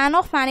 The span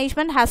of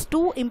management has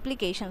 2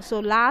 implications. So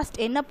last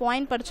என்ன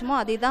point படிச்சோமோ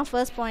அதே தான்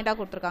first பாயிண்டாக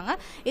கொடுத்துருக்காங்க.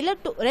 இல்லை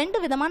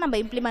 2 விதமாக நம்ம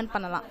implement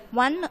பண்ணலாம்.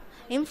 1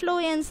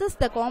 influences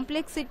the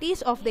complexities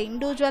of the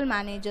individual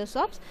managers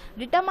jobs,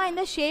 determine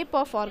the shape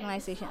of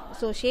organization.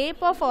 So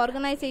shape of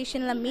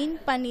organizationல மீன்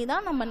பண்ணி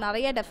தான் நம்ம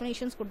நிறைய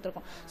டெஃபினேஷன்ஸ்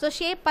கொடுத்துருக்கோம். ஸோ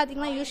ஷேப்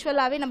பார்த்தீங்கன்னா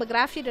யூஸ்வலாகவே நம்ம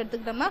கிராஃப் ஷீட்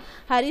எடுத்துக்கிட்டோம்னா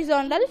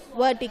ஹரிசாண்டல்,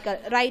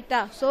 வெர்டிக்கல்,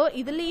 ரைட்டா? ஸோ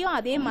இதுலேயும்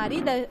அதே மாதிரி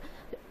the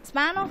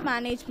span of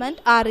management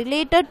are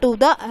related to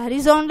the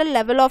horizontal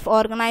level of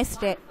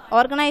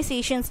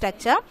organization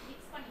structure.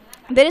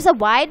 there is a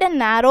wide and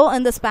narrow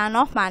in the span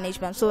of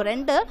management. So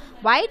rendu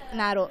wide,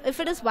 narrow. If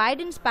it is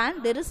wide in span,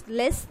 there is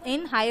less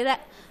in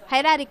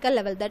hierarchical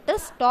level, that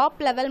is top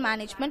level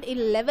management in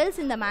levels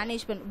in the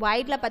management.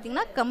 Wide la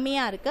pathina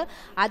kammiya irukku,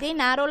 adhe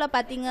narrow la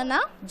pathina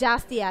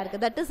jastiya irukku.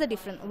 That is the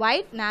difference.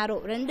 Wide, narrow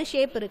rendu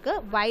shape irukku.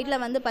 Wide la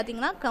vandu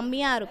pathina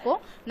kammiya irukum,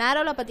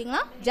 narrow la pathina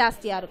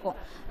jastiya irukum.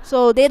 So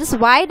there is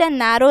wide and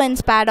narrow in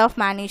span of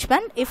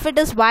management. If it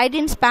is wide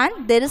in span,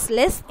 there is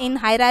less in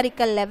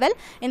hierarchical level.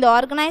 In the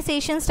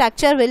organization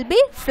structure will be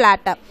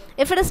flatter.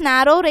 If it is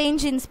narrow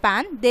range in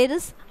span, there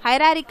is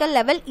hierarchical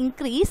level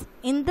increase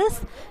in this,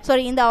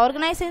 sorry, in the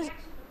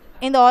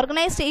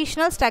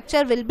organizational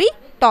structure will be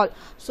tall.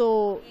 So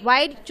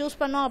wide choose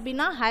பண்ணோம்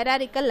அப்படினா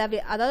hierarchical level,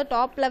 அதாவது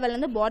top level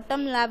இருந்து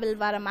bottom level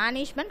வர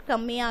management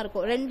கம்மியா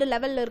இருக்கும். ரெண்டு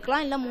level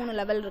இருக்கலாம் இல்ல மூணு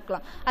லெவல்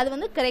இருக்கலாம். அது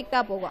வந்து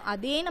கரெக்ட்டா போகும்.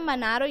 அதே நம்ம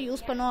narrow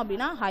யூஸ் பண்ணோம்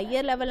அப்படினா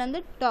higher level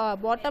இருந்து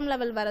bottom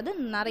level வரது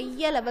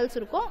நிறைய levels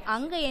இருக்கும்.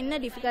 அங்க என்ன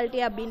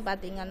difficulty அப்படினு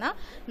பாத்தீங்கன்னா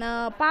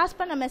பாஸ்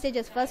பண்ண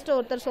messages first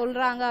ஒருத்தர்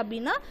சொல்றாங்க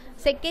அப்படினா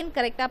செகண்ட்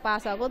கரெக்ட்டா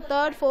பாஸ் ஆகும்.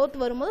 third fourth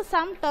வரும்போது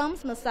some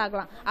terms miss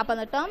ஆகலாம். அப்ப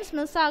அந்த terms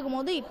miss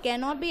ஆகும்போது it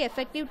cannot be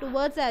effective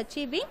towards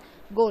achieving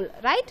goal,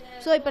 right?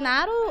 So இப்போ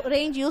narrow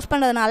range use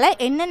பண்றதுனால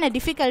என்னென்ன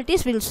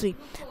difficulties will see.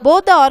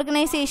 Both the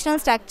organizational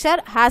structure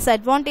has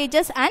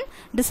advantages and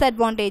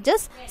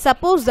disadvantages.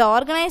 Suppose the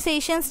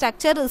organization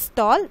structure is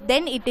tall,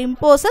 then it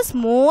imposes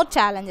more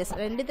challenges.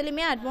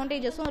 ரெண்டுத்துலயுமே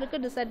advantagesம் இருக்கு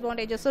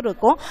disadvantagesம்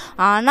இருக்கும்.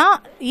 ஆனா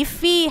if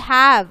we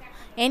have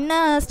என்ன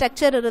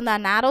structure இருந்தா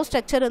narrow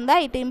structure இருந்தா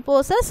it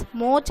imposes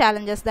more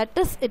challenges, that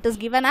is it is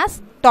given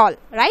as tall,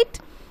 right?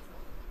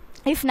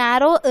 If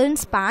narrow in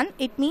span,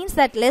 it means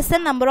that lesser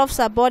number of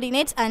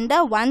subordinates under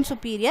one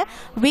superior.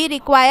 We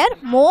require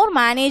more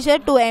manager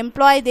to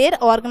employ their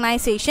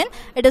organization.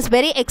 It is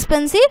very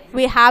expensive.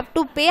 We have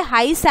to pay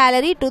high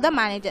salary to the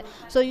manager.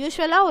 So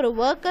usually ஒரு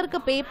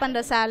worker-க்கு pay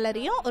பண்ற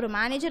சாலரியும் ஒரு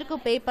manager-க்கு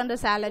pay பண்ற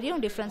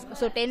சாலரியும் difference.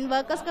 So 10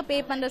 workers-க்கு pay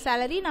பண்ற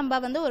salary நம்ம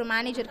வந்து ஒரு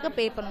manager-க்கு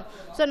pay பண்ணணும்.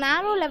 So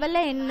narrow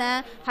level-ல என்ன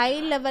high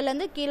level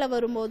வந்து கீழ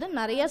வரும்போது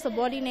நிறைய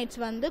subordinates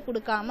வந்து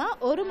கொடுக்காம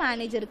ஒரு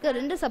manager-க்கு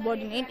ரெண்டு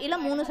subordinate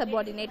இல்ல மூணு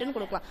subordinate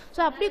கொடுக்கலாம். சோ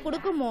அப்படி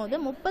கொடுக்கும்போது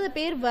 30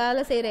 பேர்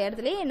வேலை செய்யற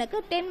இடத்துல எனக்கு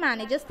 10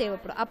 மேனேஜர்ஸ்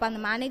தேவைப்படும். அப்ப அந்த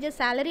மேனேஜர்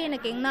salary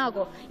எனக்கு என்ன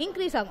ஆகும்?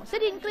 இன்கிரீஸ் ஆகும்.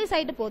 சரி இன்கிரீஸ்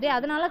ஆயிட்டு போதே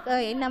அதனால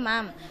என்ன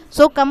மேம்?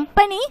 சோ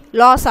கம்பெனி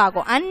லாஸ்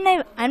ஆகும்.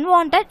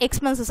 unwanted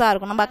expenses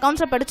இருக்கும். நம்ம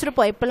அக்கவுண்ட்ஸ்ல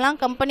படிச்சிருப்போம் இப்பெல்லாம்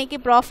கம்பெனிக்கு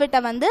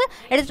ப்ராஃபிட்ட வந்து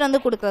எடுத்து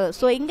வந்து கொடுக்கிறது.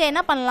 சோ இங்க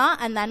என்ன பண்ணலாம்?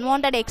 அந்த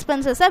unwanted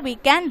expenses we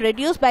can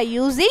reduce by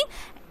using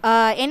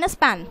என்ன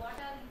span?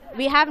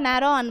 We have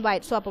narrow and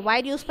wide. So அப்ப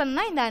wide use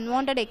பண்ணா இந்த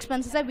unwanted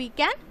expenses we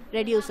can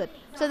reduce it.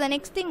 So the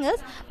next thing is,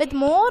 with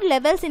more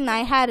levels in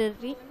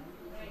hierarchy,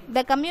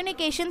 the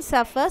communication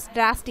suffers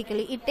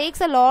drastically. It takes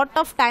a lot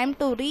of time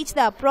to reach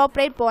the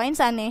appropriate points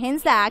and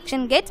hence the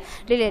action gets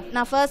delayed.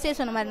 Now first is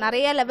சொன்ன மாதிரி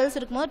நிறைய levels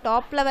இருக்கும்போது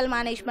top level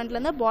managementல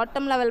இருந்து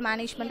bottom level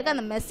managementக்கு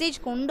அந்த message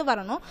கொண்டு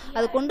வரணும்.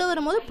 அது கொண்டு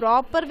வரும்போது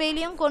ப்ராப்பர்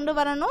வேலையும் கொண்டு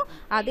வரணும்,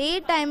 அதே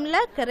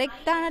டைம்ல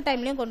கரெக்டான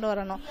டைம்லயும் கொண்டு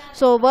வரணும்.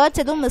 ஸோ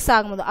வேர்ட்ஸ் எதுவும் மிஸ்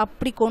ஆகும்போது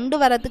அப்படி கொண்டு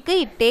வரதுக்கு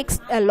it takes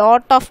a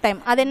lot of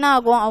time. அது என்ன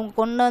ஆகும்? அவங்க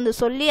கொண்டு வந்து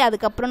சொல்லி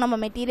அதுக்கப்புறம்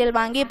நம்ம மெட்டீரியல்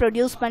வாங்கி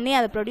ப்ரொடியூஸ் பண்ணி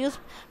அதை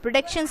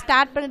ப்ரொடக்ஷன்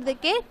ஸ்டார்ட்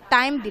பண்ணுறதுக்கே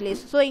டைம்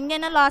டிலேஸ். ஸோ இங்கே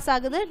என்ன லாஸ்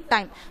ஆகுது?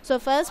 டைம். ஸோ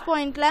ஃபர்ஸ்ட்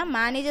பாயிண்ட்ல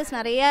மேனேஜர்ஸ்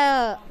நிறைய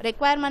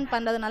ரெக்குவயர்மெண்ட்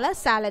பண்ணுறதுனால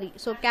salary,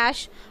 so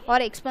cash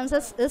R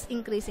expenses is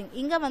increasing.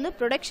 இங்கே வந்து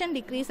ப்ரொடக்ஷன்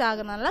டிக்ரீஸ்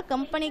ஆகுறதுனால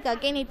கம்பெனிக்கு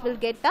again it will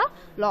get a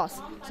loss.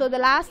 So the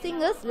last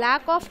thing is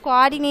lack of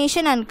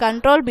coordination and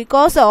control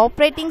because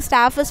operating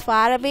staff is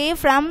far away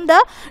from the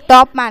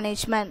top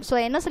management. So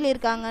என்ன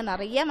சொல்லியிருக்காங்க?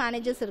 நிறைய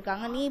managers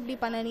இருக்காங்க, நீ இப்படி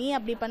பண்ண நீ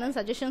அப்படி பண்ண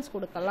சஜஷன்ஸ்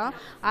கொடுக்கலாம்.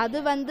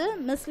 அது வந்து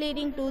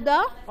மிஸ்லீடிங் டு த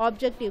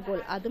ஆப்ஜெக்டிவ்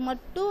கோல். அது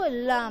மட்டும்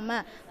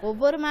இல்லாமல்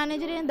ஒவ்வொரு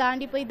மேனேஜரையும்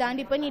தாண்டி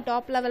போய் நீ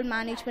டாப் லெவல்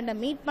மேனேஜ்மெண்ட்டை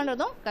மீட்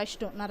பண்ணுறதும்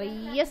கஷ்டம்.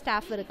 நிறைய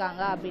ஸ்டாஃப்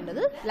இருக்காங்க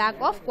அப்படின்றது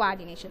lack of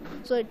coordination.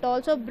 So it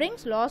also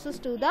brings losses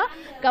to the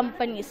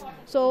companies.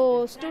 So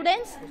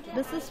students,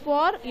 this is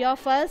for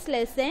your first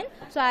lesson.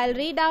 So I will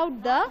read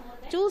out the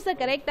choose the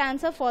correct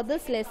answer for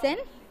this lesson.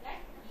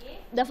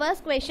 The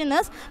first question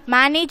is,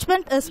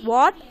 management is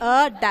what a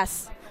does.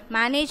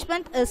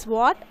 Management is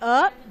what a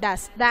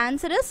does. The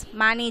answer is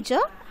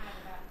manager.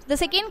 The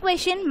second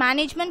question,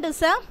 management is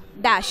a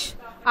dash,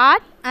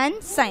 art and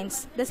science.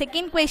 The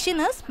second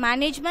question is,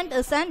 management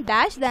is a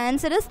dash. The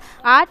answer is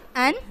art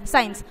and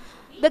science.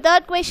 The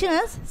third question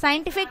is,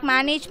 scientific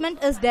management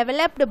is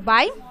developed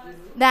by.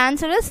 The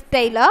answer is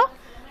Taylor.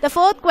 The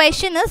fourth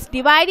question is,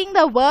 dividing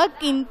the work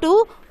into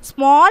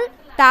small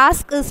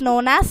tasks is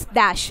known as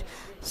dash.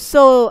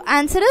 So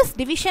answer is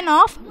division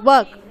of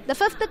work. The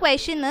fifth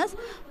question is,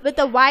 with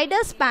a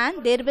wider span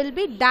there will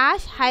be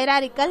dash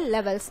hierarchical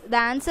levels.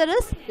 The answer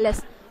is less.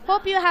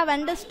 Hope you have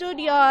understood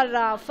your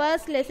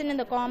first lesson in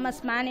the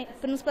commerce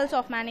principles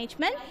of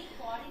management.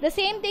 The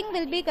same thing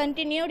will be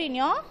continued in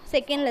your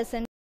second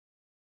lesson.